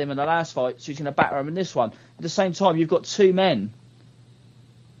battered him in the last fight, so he's going to batter him in this one. At the same time, you've got two men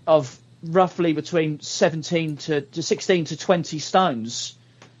of roughly between 16 to 20 stones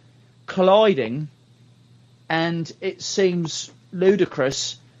colliding, and it seems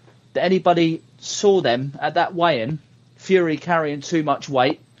ludicrous that anybody saw them at that weigh-in, Fury carrying too much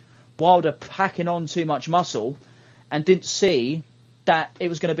weight, Wilder packing on too much muscle, and didn't see that it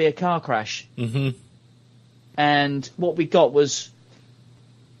was going to be a car crash. Mm-hmm. And what we got was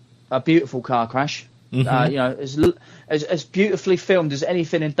a beautiful car crash. Mm-hmm. You know, as beautifully filmed as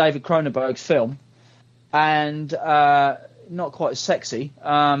anything in David Cronenberg's film, and not quite as sexy,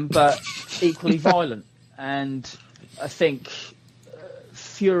 but equally violent. And I think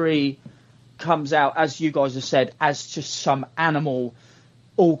Fury comes out, as you guys have said, as just some animal,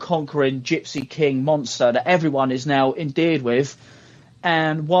 all-conquering Gypsy King monster that everyone is now endeared with.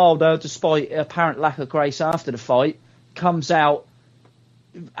 And Wilder, despite apparent lack of grace after the fight, comes out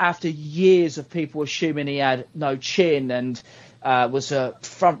after years of people assuming he had no chin and was a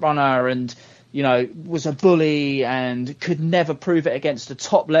front runner and, you know, was a bully and could never prove it against the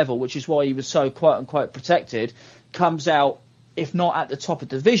top level, which is why he was so quote-unquote protected, comes out, if not at the top of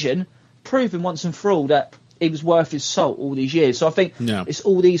the division, proving once and for all that he was worth his salt all these years. So I think it's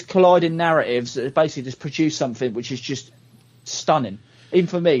all these colliding narratives that basically just produce something which is just stunning. Even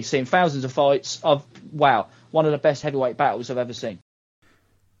for me, seeing thousands of fights of, wow, one of the best heavyweight battles I've ever seen.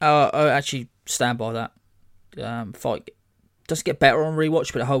 I actually stand by that. Fight doesn't get better on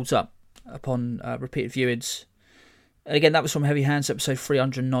rewatch, but it holds up upon repeated viewings. And again, that was from Heavy Hands episode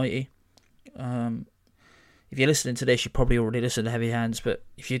 390. if you're listening to this, you probably already listen to Heavy Hands, but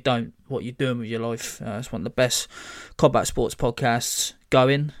if you don't, what you're doing with your life. It's one of the best combat sports podcasts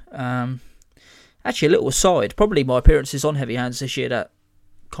going. Actually, a little aside, probably my appearances on Heavy Hands this year that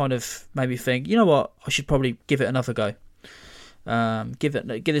kind of made me think, you know what, I should probably give it another go. Give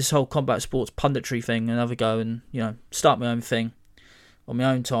this whole combat sports punditry thing another go, and start my own thing on my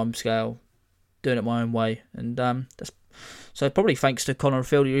own time scale, doing it my own way. And that's so probably thanks to Conor and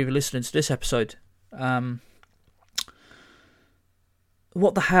Phil, you're even listening to this episode.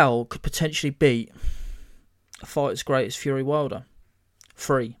 What the hell could potentially beat a fight as great as Fury Wilder?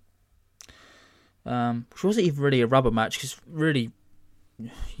 3. Which wasn't even really a rubber match, because really,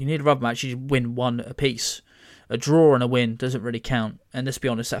 you need a rubber match, you win 1 apiece. A draw and a win doesn't really count. And let's be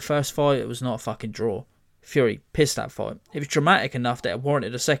honest, that first fight, it was not a fucking draw. Fury pissed that fight. It was dramatic enough that it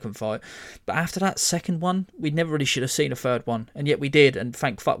warranted a second fight. But after that second one, we never really should have seen a third one. And yet we did, and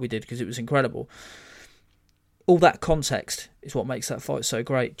thank fuck we did, because it was incredible. All that context is what makes that fight so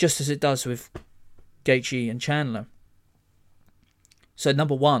great, just as it does with Gaethje and Chandler. So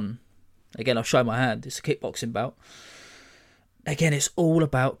number 1, again, I'll show my hand, it's a kickboxing bout. Again, it's all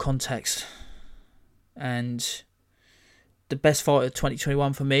about context. And the best fight of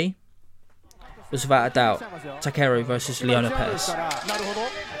 2021 for me was without a doubt Takeru versus Leona Pettis.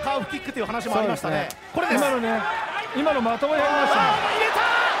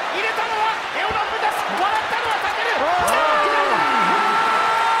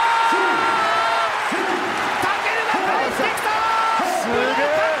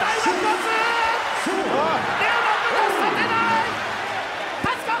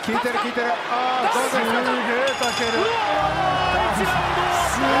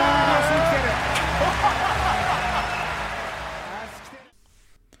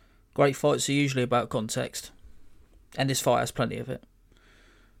 Great fights are usually about context, and this fight has plenty of it.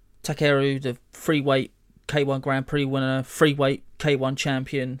 Takeru, the freeweight K1 Grand Prix winner, freeweight K1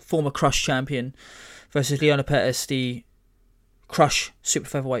 champion, former Crush champion, versus Leona Pettis, the Crush super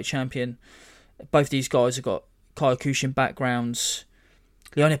featherweight champion. Both these guys have got Kyokushin backgrounds.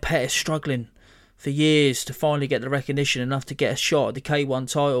 Leona Pettis struggling for years to finally get the recognition enough to get a shot at the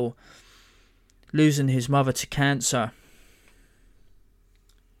K1 title, losing his mother to cancer,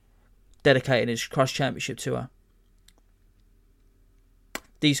 dedicating his Crush championship to her.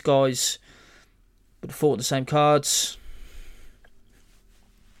 These guys would have fought the same cards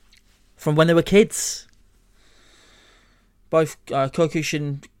from when they were kids. Both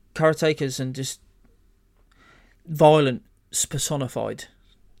Kyokushin karatekas, and just violence personified,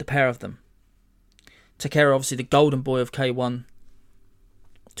 the pair of them. Takeru, obviously the golden boy of K1,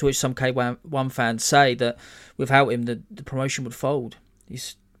 to which some K1 fans say that without him the promotion would fold.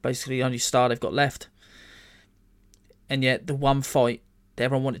 He's basically the only star they've got left. And yet the one fight that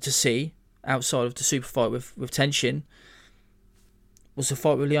everyone wanted to see outside of the super fight with Tenshin was the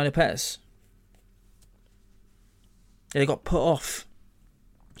fight with Leona Pettis. And it got put off,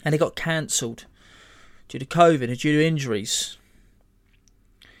 and it got cancelled due to COVID and due to injuries.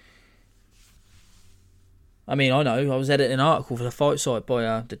 I mean, I know, I was editing an article for the fight site by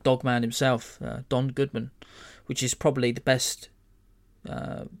the dog man himself, Don Goodman, which is probably the best, if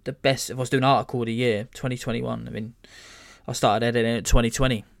I was doing an article of the year, 2021. I mean, I started editing it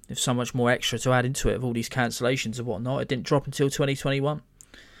 2020. There's so much more extra to add into it with all these cancellations and whatnot. It didn't drop until 2021.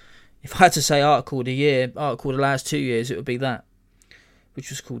 If I had to say article of the year, article of the last 2 years, it would be that, which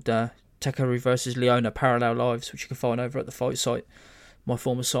was called Takeru versus Leona Parallel Lives, which you can find over at the fight site, my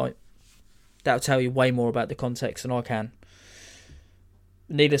former site. That'll tell you way more about the context than I can.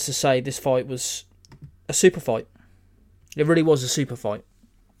 Needless to say, this fight was a super fight. It really was a super fight.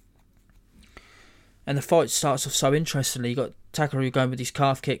 And the fight starts off so interestingly. You got Takeru going with these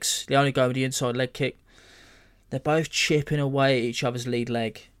calf kicks, Leona going with the inside leg kick. They're both chipping away at each other's lead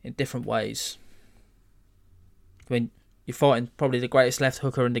leg in different ways. I mean, you're fighting probably the greatest left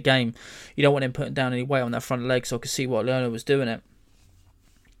hooker in the game. You don't want him putting down any weight on that front leg, so I could see what Leona was doing it.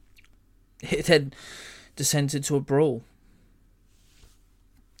 It then descends into a brawl.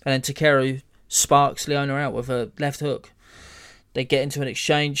 And then Takeru sparks Leona out with a left hook. They get into an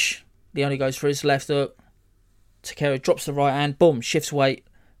exchange. Leona goes for his left hook. Takeru drops the right hand. Boom, shifts weight.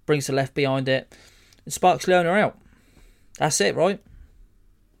 Brings the left behind it. And sparks Leona out. That's it, right?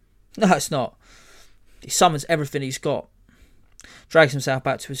 No, it's not. He summons everything he's got. Drags himself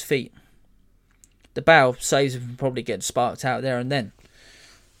back to his feet. The bow saves him from probably getting sparked out there and then.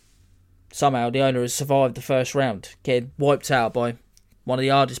 Somehow Leona has survived the first round, getting wiped out by one of the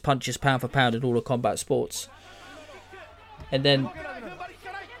hardest punches pound for pound in all of combat sports. And then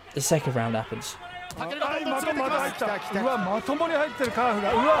the second round happens.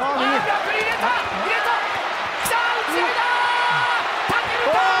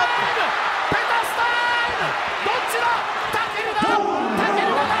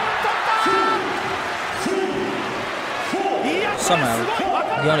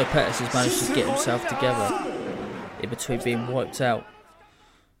 Somehow, Leona Pettis has managed to get himself together in between being wiped out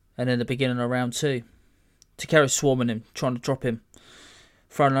and in the beginning of round 2. Takeru's swarming him, trying to drop him,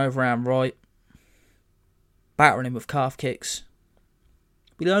 throwing an overhand right, battering him with calf kicks.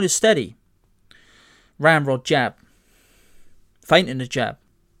 But Leona's steady. Ramrod jab, feinting the jab,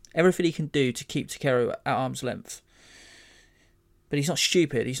 everything he can do to keep Takeru at arm's length. But he's not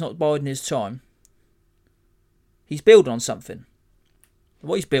stupid, he's not biding his time. He's building on something.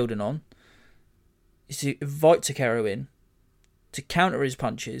 What he's building on is to invite Takeru in to counter his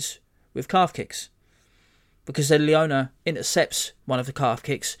punches with calf kicks. Because then Leona intercepts one of the calf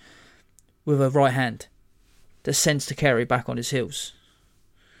kicks with a right hand that sends Takeru back on his heels.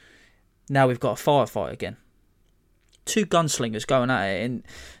 Now we've got a firefight again. 2 gunslingers going at it in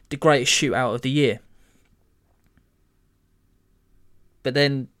the greatest shootout of the year. But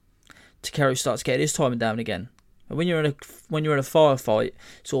then Takeru starts getting his timing down again. And when you're in a firefight,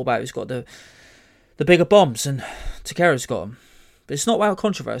 it's all about who's got the bigger bombs, and Takeru's got them. But it's not without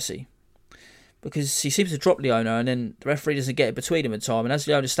controversy, because he seems to drop Leona, and then the referee doesn't get it between him in time. And as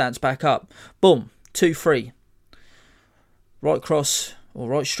Leona stands back up, boom, 2-3, right cross or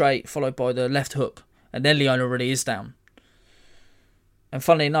right straight, followed by the left hook, and then Leona really is down. And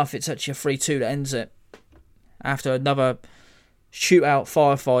funnily enough, it's actually a 3-2 that ends it after another shootout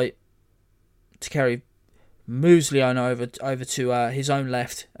firefight. Takeru moves Leona over to his own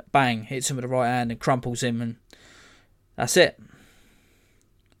left, bang, hits him with the right hand and crumples him, and that's it.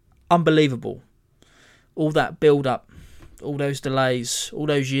 Unbelievable. All that build-up, all those delays, all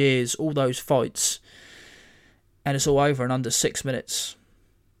those years, all those fights, and it's all over in under 6 minutes.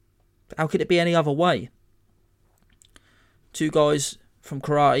 How could it be any other way? 2 guys from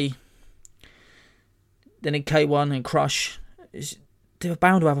karate, then in K1 and Crush, they were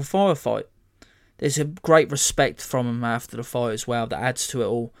bound to have a firefight. There's a great respect from him after the fight as well that adds to it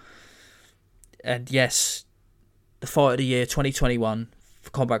all. And yes, the fight of the year 2021 for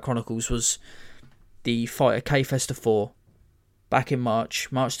Combat Chronicles was the fight at K-Festa 4 back in March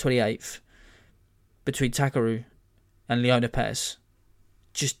 28th, between Takeru and Leona Pettis.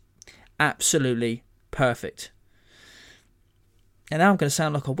 Just absolutely perfect. And now I'm going to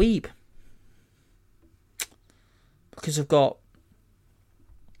sound like a weeb, because I've got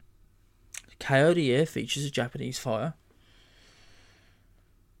KO of the year features a Japanese fighter,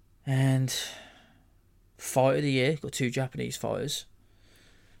 and fight of the year got 2 Japanese fighters.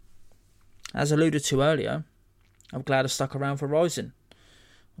 As alluded to earlier, I'm glad I stuck around for Rising.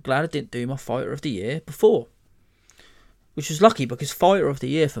 I'm glad I didn't do my fighter of the year before, which was lucky, because fighter of the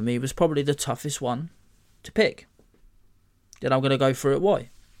year for me was probably the toughest one to pick. Then I'm going to go through it why.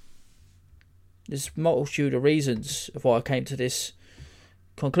 There's multitude of reasons of why I came to this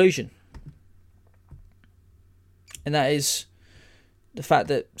conclusion. And that is the fact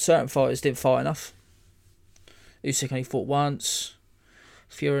that certain fighters didn't fight enough. Usyk only fought once.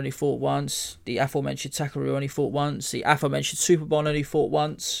 Fury only fought once. The aforementioned Takeru only fought once. The aforementioned Superbon only fought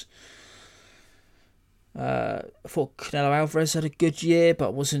once. I thought Canelo Alvarez had a good year,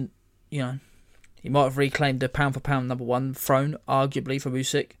 but wasn't, he might have reclaimed the pound for pound number 1 throne, arguably, from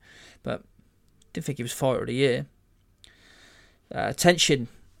Usyk, but didn't think he was fighter of the year. Tenshin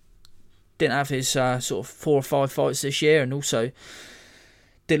didn't have his sort of 4 or 5 fights this year, and also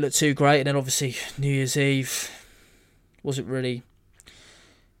didn't look too great. And then obviously New Year's Eve wasn't really.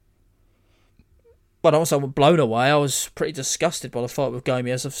 But also blown away. I was pretty disgusted by the fight with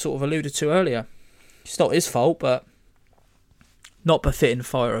Gomi, as I've sort of alluded to earlier. It's not his fault, but not befitting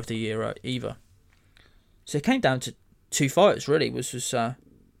fighter of the year either. So it came down to 2 fighters really, which was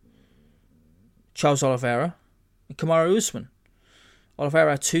Charles Oliveira and Kamaru Usman.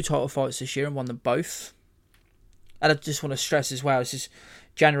 Oliveira had 2 title fights this year and won them both. And I just want to stress as well, this is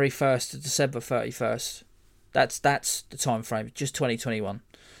January 1st to December 31st. That's the time frame, just 2021.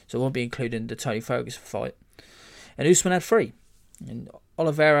 So it won't be including the Tony Ferguson fight. And Usman had 3. And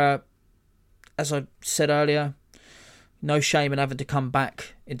Oliveira, as I said earlier, no shame in having to come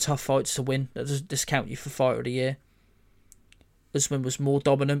back in tough fights to win. That doesn't discount you for fighter of the year. Usman was more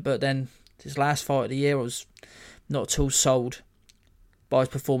dominant, but then his last fight of the year, I was not at all sold by his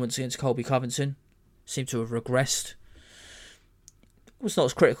performance against Colby Covington. Seemed to have regressed. I was not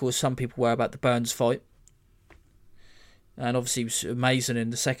as critical as some people were about the Burns fight. And obviously he was amazing in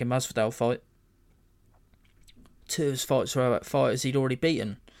the second Masvidal fight. 2 of his fights were about fighters he'd already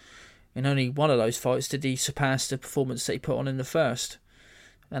beaten. In only one of those fights did he surpass the performance that he put on in the first.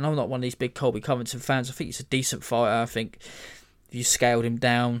 And I'm not one of these big Colby Covington fans. I think he's a decent fighter. I think if you scaled him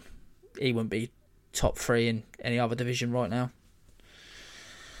down, he wouldn't be top 3 in any other division right now.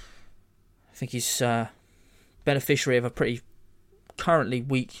 I think he's beneficiary of a pretty currently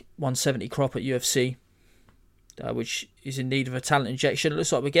weak 170 crop at UFC, which is in need of a talent injection. It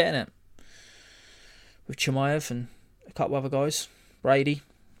looks like we're getting it with Chimaev and a couple other guys, Brady.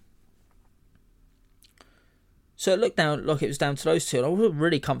 So it looked down like it was down to those two, and I wasn't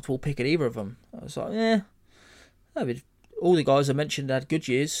really comfortable picking either of them. I was like, yeah, I mean, all the guys I mentioned had good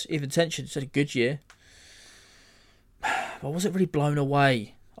years. Even Tension had a good year. I wasn't really blown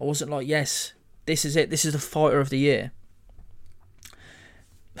away. I wasn't like, yes, this is it. This is the fighter of the year.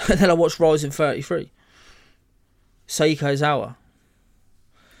 And then I watched Rising 33. Seiko Ozawa.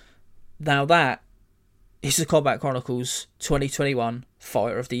 Now that is the Combat Chronicles 2021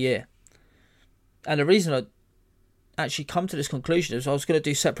 Fighter of the Year. And the reason I actually come to this conclusion is I was going to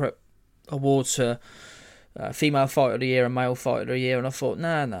do separate awards for Female Fighter of the Year and Male Fighter of the Year, and I thought,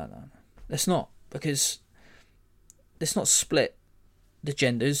 no. Let's not, because let's not split the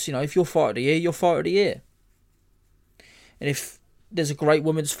genders. You know, if you're Fighter of the Year, you're Fighter of the Year. And if there's a great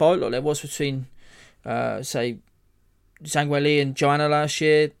women's fight like there was between, say, Zhang Weili and Joanna last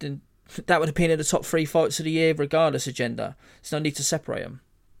year, then that would have been in the top 3 fights of the year regardless of gender. There's no need to separate them.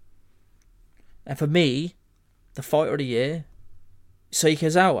 And for me, the Fighter of the Year, Seiko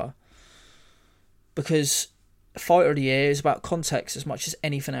Ozawa. Because Fighter of the Year is about context as much as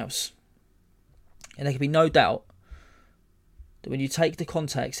anything else. And there can be no doubt that when you take the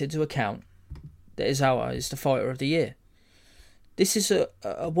context into account, that Ozawa is the Fighter of the Year. This is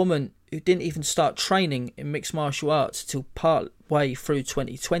a woman who didn't even start training in mixed martial arts until part way through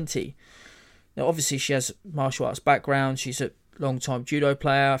 2020. Now, obviously, she has martial arts background. She's a long-time judo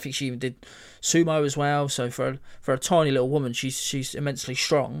player. I think she even did sumo as well. So for a tiny little woman, she's immensely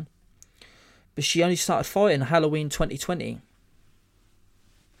strong. But she only started fighting Halloween 2020.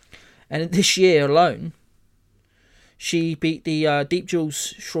 And this year alone, she beat the Deep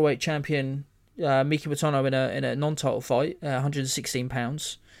Jewels strawweight champion Miki Matano in a non-title fight, 116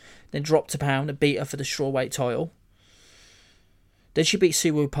 pounds. Then dropped a pound and beat her for the strawweight title. Then she beat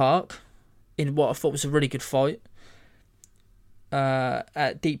Siwoo Park in what I thought was a really good fight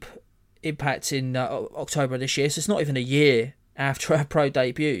at Deep Impact in October of this year. So it's not even a year after her pro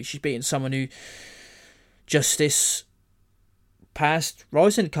debut. She's beaten someone who just this past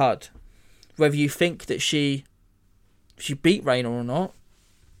Rising card, whether you think that she beat Reina or not,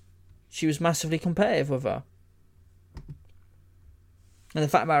 she was massively competitive with her. And the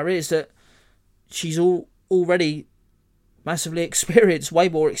fact of the matter is that she's already massively experienced, way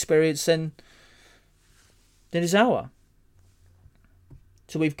more experienced than Ozawa.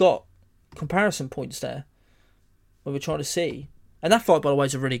 So we've got comparison points there where we're trying to see. And that fight, by the way,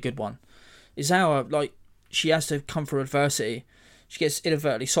 is a really good one. Ozawa, like, she has to come through adversity. She gets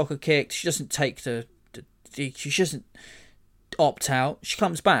inadvertently soccer kicked. She doesn't take she doesn't opt out. She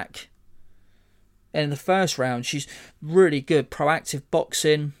comes back. And in the first round, she's really good. Proactive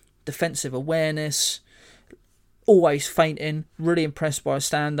boxing, defensive awareness, always feinting. Really impressed by her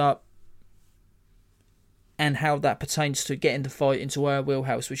stand-up. And how that pertains to getting the fight into her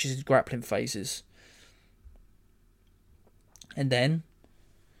wheelhouse, which is grappling phases. And then,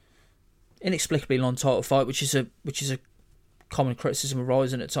 inexplicably non-title fight, which is a common criticism of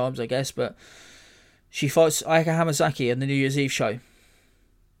Rising at times, I guess. But she fights Ayaka Hamazaki on the New Year's Eve show.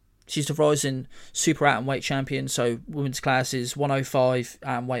 She's the Rising super atomweight champion, so women's classes 105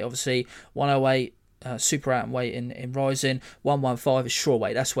 atomweight, obviously 108 super atomweight in Rising, 115 is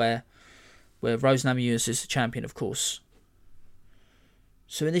strawweight. That's where Rose Namajunas is the champion, of course.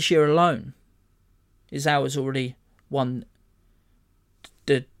 So in this year alone, Ozawa's already won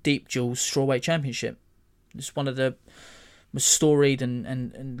the Deep Jewels strawweight championship. It's one of the most storied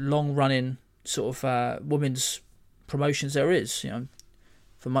and long running sort of women's promotions there is. You know,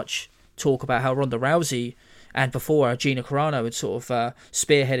 for much talk about how Ronda Rousey and before her Gina Carano had sort of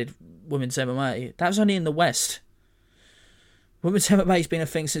spearheaded women's MMA. That was only in the West. Women's MMA has been a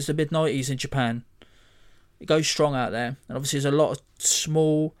thing since the mid-90s in Japan. It goes strong out there. And obviously there's a lot of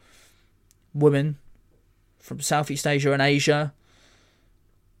small women from Southeast Asia and Asia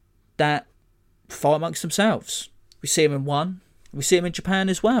that fight amongst themselves. We see them in one. We see them in Japan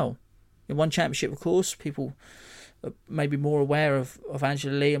as well. In one championship, of course. People are maybe more aware of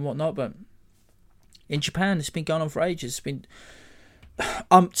Angela Lee and whatnot. But in Japan, it's been going on for ages. It's been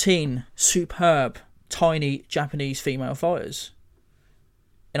umpteen superb tiny Japanese female fighters,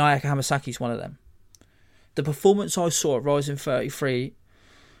 and Ayaka Hamasaki's one of them. The performance I saw at Rising 33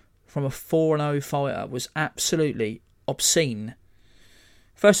 from a 4-0 fighter was absolutely obscene.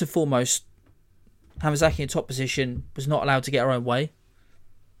 First and foremost, Hamasaki in top position was not allowed to get her own way.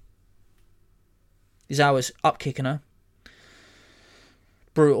 Izawa's up kicking her.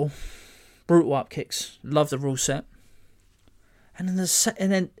 Brutal up kicks. Love the rule set. And then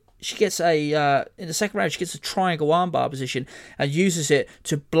she gets in the second round she gets a triangle armbar position and uses it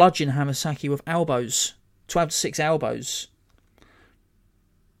to bludgeon Hamasaki with elbows, 12 to 6 elbows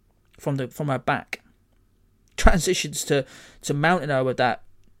from her back. Transitions to mounting her with that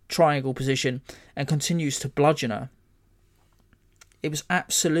triangle position and continues to bludgeon her. It was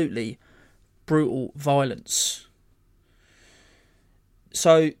absolutely brutal violence.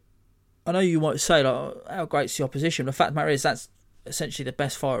 So I know you might say, like, how great's the opposition? The fact of the matter is that's essentially the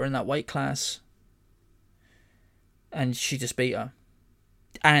best fighter in that weight class, and she just beat her,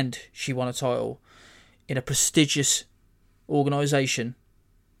 and she won a title in a prestigious organisation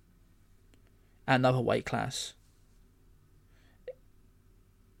at another weight class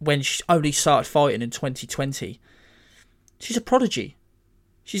when she only started fighting in 2020. She's a prodigy.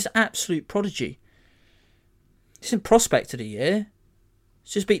 She's an absolute prodigy. She's in Prospect of the Year.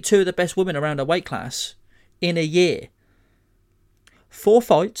 She's just beat 2 of the best women around her weight class in a year. 4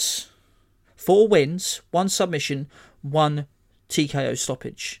 fights, 4 wins, 1 submission, 1 TKO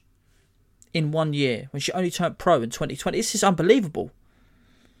stoppage in 1 year when she only turned pro in 2020. This is unbelievable.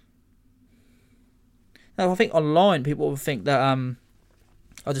 Now, I think online people will think that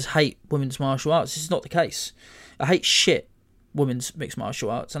I just hate women's martial arts. This is not the case. I hate shit women's mixed martial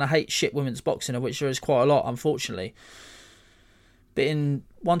arts, and I hate shit women's boxing, of which there is quite a lot, unfortunately. But in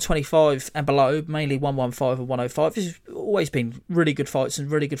 125 and below, mainly 115 and 105, there's always been really good fights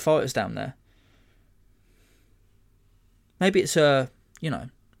and really good fighters down there. Maybe it's a,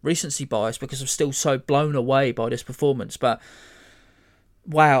 recency bias because I'm still so blown away by this performance. But,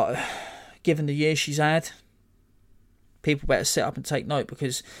 wow, given the year she's had, people better sit up and take note,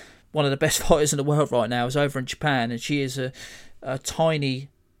 because one of the best fighters in the world right now is over in Japan, and she is a tiny,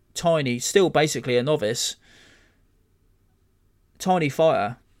 still basically a novice, tiny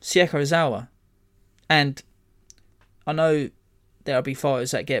fighter, Sieko Izawa. And I know there'll be fighters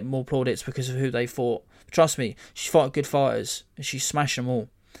that get more plaudits because of who they fought. But trust me, she's fought good fighters and she's smashed them all.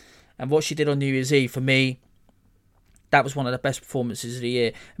 And what she did on New Year's Eve, for me, that was one of the best performances of the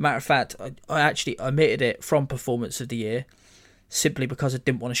year. Matter of fact, I actually omitted it from Performance of the Year simply because I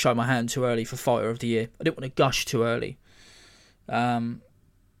didn't want to show my hand too early for Fighter of the Year. I didn't want to gush too early.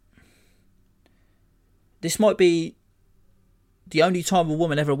 This might be the only time a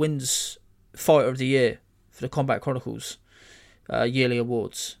woman ever wins Fighter of the Year for the Combat Chronicles yearly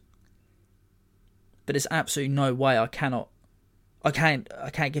awards. But there's absolutely no way I can't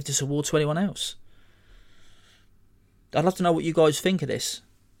give this award to anyone else. I'd love to know what you guys think of this.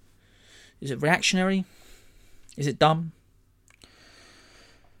 Is it reactionary? Is it dumb?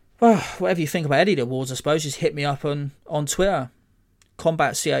 Well, whatever you think about any of the awards, I suppose, just hit me up on Twitter.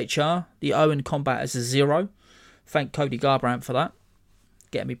 Combat CHR. The O in Combat is a 0. Thank Cody Garbrandt for that.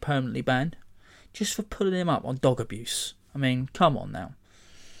 Getting me permanently banned. Just for pulling him up on dog abuse. I mean, come on now.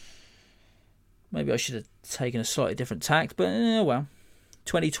 Maybe I should have taken a slightly different tact, but well.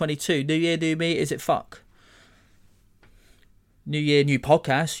 2022. New year, new me. Is it fuck? New year, new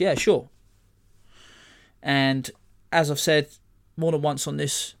podcast. Yeah, sure. And as I've said more than once on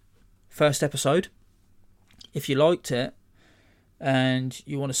this first episode, if you liked it and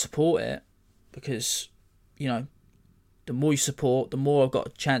you want to support it, because, the more you support, the more I've got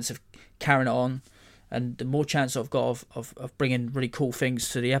a chance of carrying it on, and the more chance I've got of bringing really cool things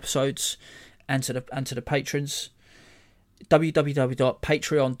to the episodes and to the patrons.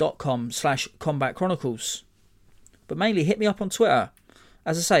 www.patreon.com/Combat Chronicles. But mainly hit me up on Twitter.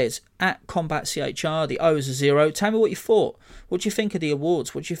 As I say, it's at Combat CHR. The O is a 0. Tell me what you thought. What do you think of the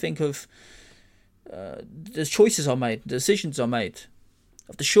awards? What do you think of the choices I made, the decisions I made,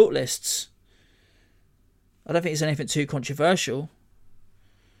 of the shortlists? I don't think it's anything too controversial.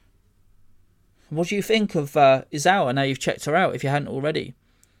 What do you think of Izawa now you've checked her out, if you hadn't already?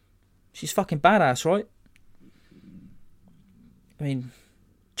 She's fucking badass, right? I mean,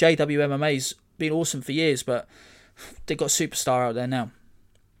 JWMMA's been awesome for years, but they've got a superstar out there now.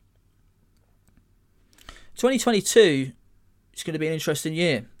 2022 is going to be an interesting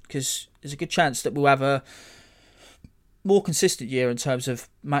year, because there's a good chance that we'll have a more consistent year in terms of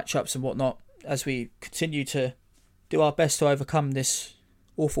matchups and whatnot as we continue to do our best to overcome this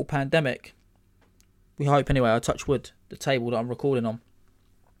awful pandemic. We hope anyway. I touch wood, the table that I'm recording on.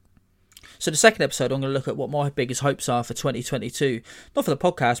 So the second episode, I'm going to look at what my biggest hopes are for 2022. Not for the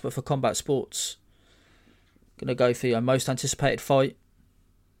podcast, but for combat sports. Going to go for your most anticipated fight.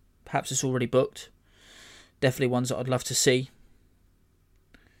 Perhaps it's already booked. Definitely ones that I'd love to see.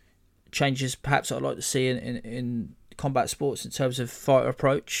 changes perhaps I'd like to see in combat sports in terms of fighter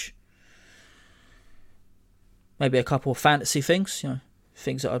approach. Maybe a couple of fantasy things,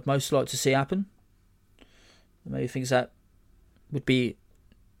 things that I'd most like to see happen. Maybe things that would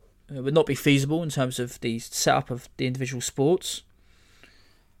not be feasible in terms of the setup of the individual sports.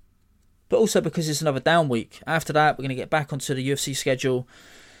 But also because it's another down week. After that, we're going to get back onto the UFC schedule.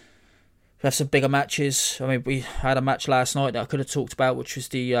 We have some bigger matches. I mean, we had a match last night that I could have talked about, which was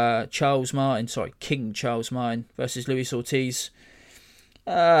the King Charles Martin versus Luis Ortiz.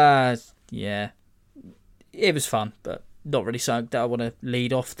 Yeah, it was fun, but not really something that I want to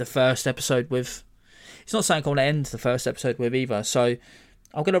lead off the first episode with. It's not something I want to end the first episode with either. So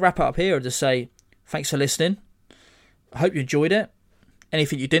I'm going to wrap it up here and just say thanks for listening. I hope you enjoyed it.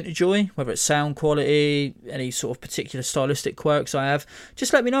 Anything you didn't enjoy, whether it's sound quality, any sort of particular stylistic quirks I have,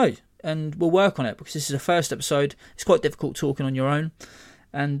 just let me know and we'll work on it, because this is the first episode. It's quite difficult talking on your own.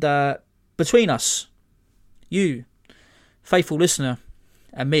 And between us, you, faithful listener,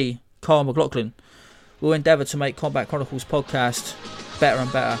 and me, Carl McLaughlin, we'll endeavour to make Combat Chronicles podcast better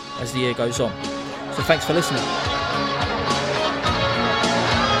and better as the year goes on. So thanks for listening.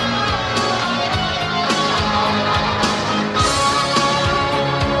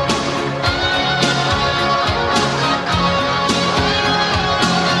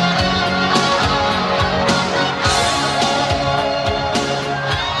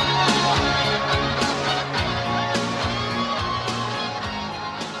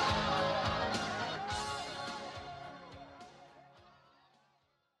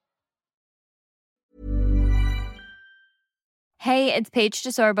 Hey, it's Paige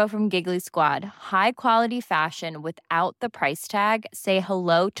DeSorbo from Giggly Squad. High quality fashion without the price tag. Say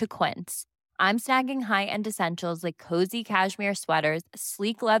hello to Quince. I'm snagging high-end essentials like cozy cashmere sweaters,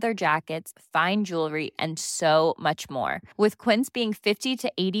 sleek leather jackets, fine jewelry, and so much more. With Quince being 50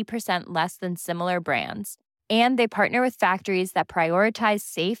 to 80% less than similar brands. And they partner with factories that prioritize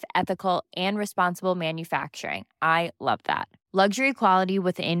safe, ethical, and responsible manufacturing. I love that. Luxury quality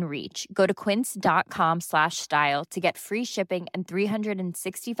within reach. Go to quince.com/style to get free shipping and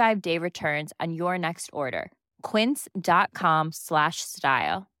 365-day returns on your next order.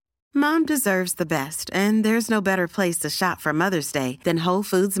 Quince.com/style. Mom deserves the best, and there's no better place to shop for Mother's Day than Whole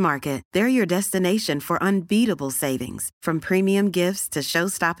Foods Market. They're your destination for unbeatable savings, from premium gifts to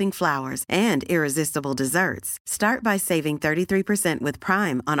show-stopping flowers and irresistible desserts. Start by saving 33% with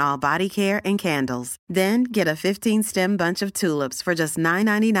Prime on all body care and candles. Then get a 15-stem bunch of tulips for just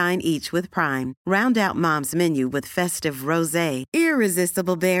 $9.99 each with Prime. Round out Mom's menu with festive rosé,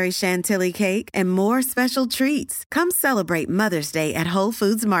 irresistible berry chantilly cake, and more special treats. Come celebrate Mother's Day at Whole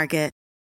Foods Market.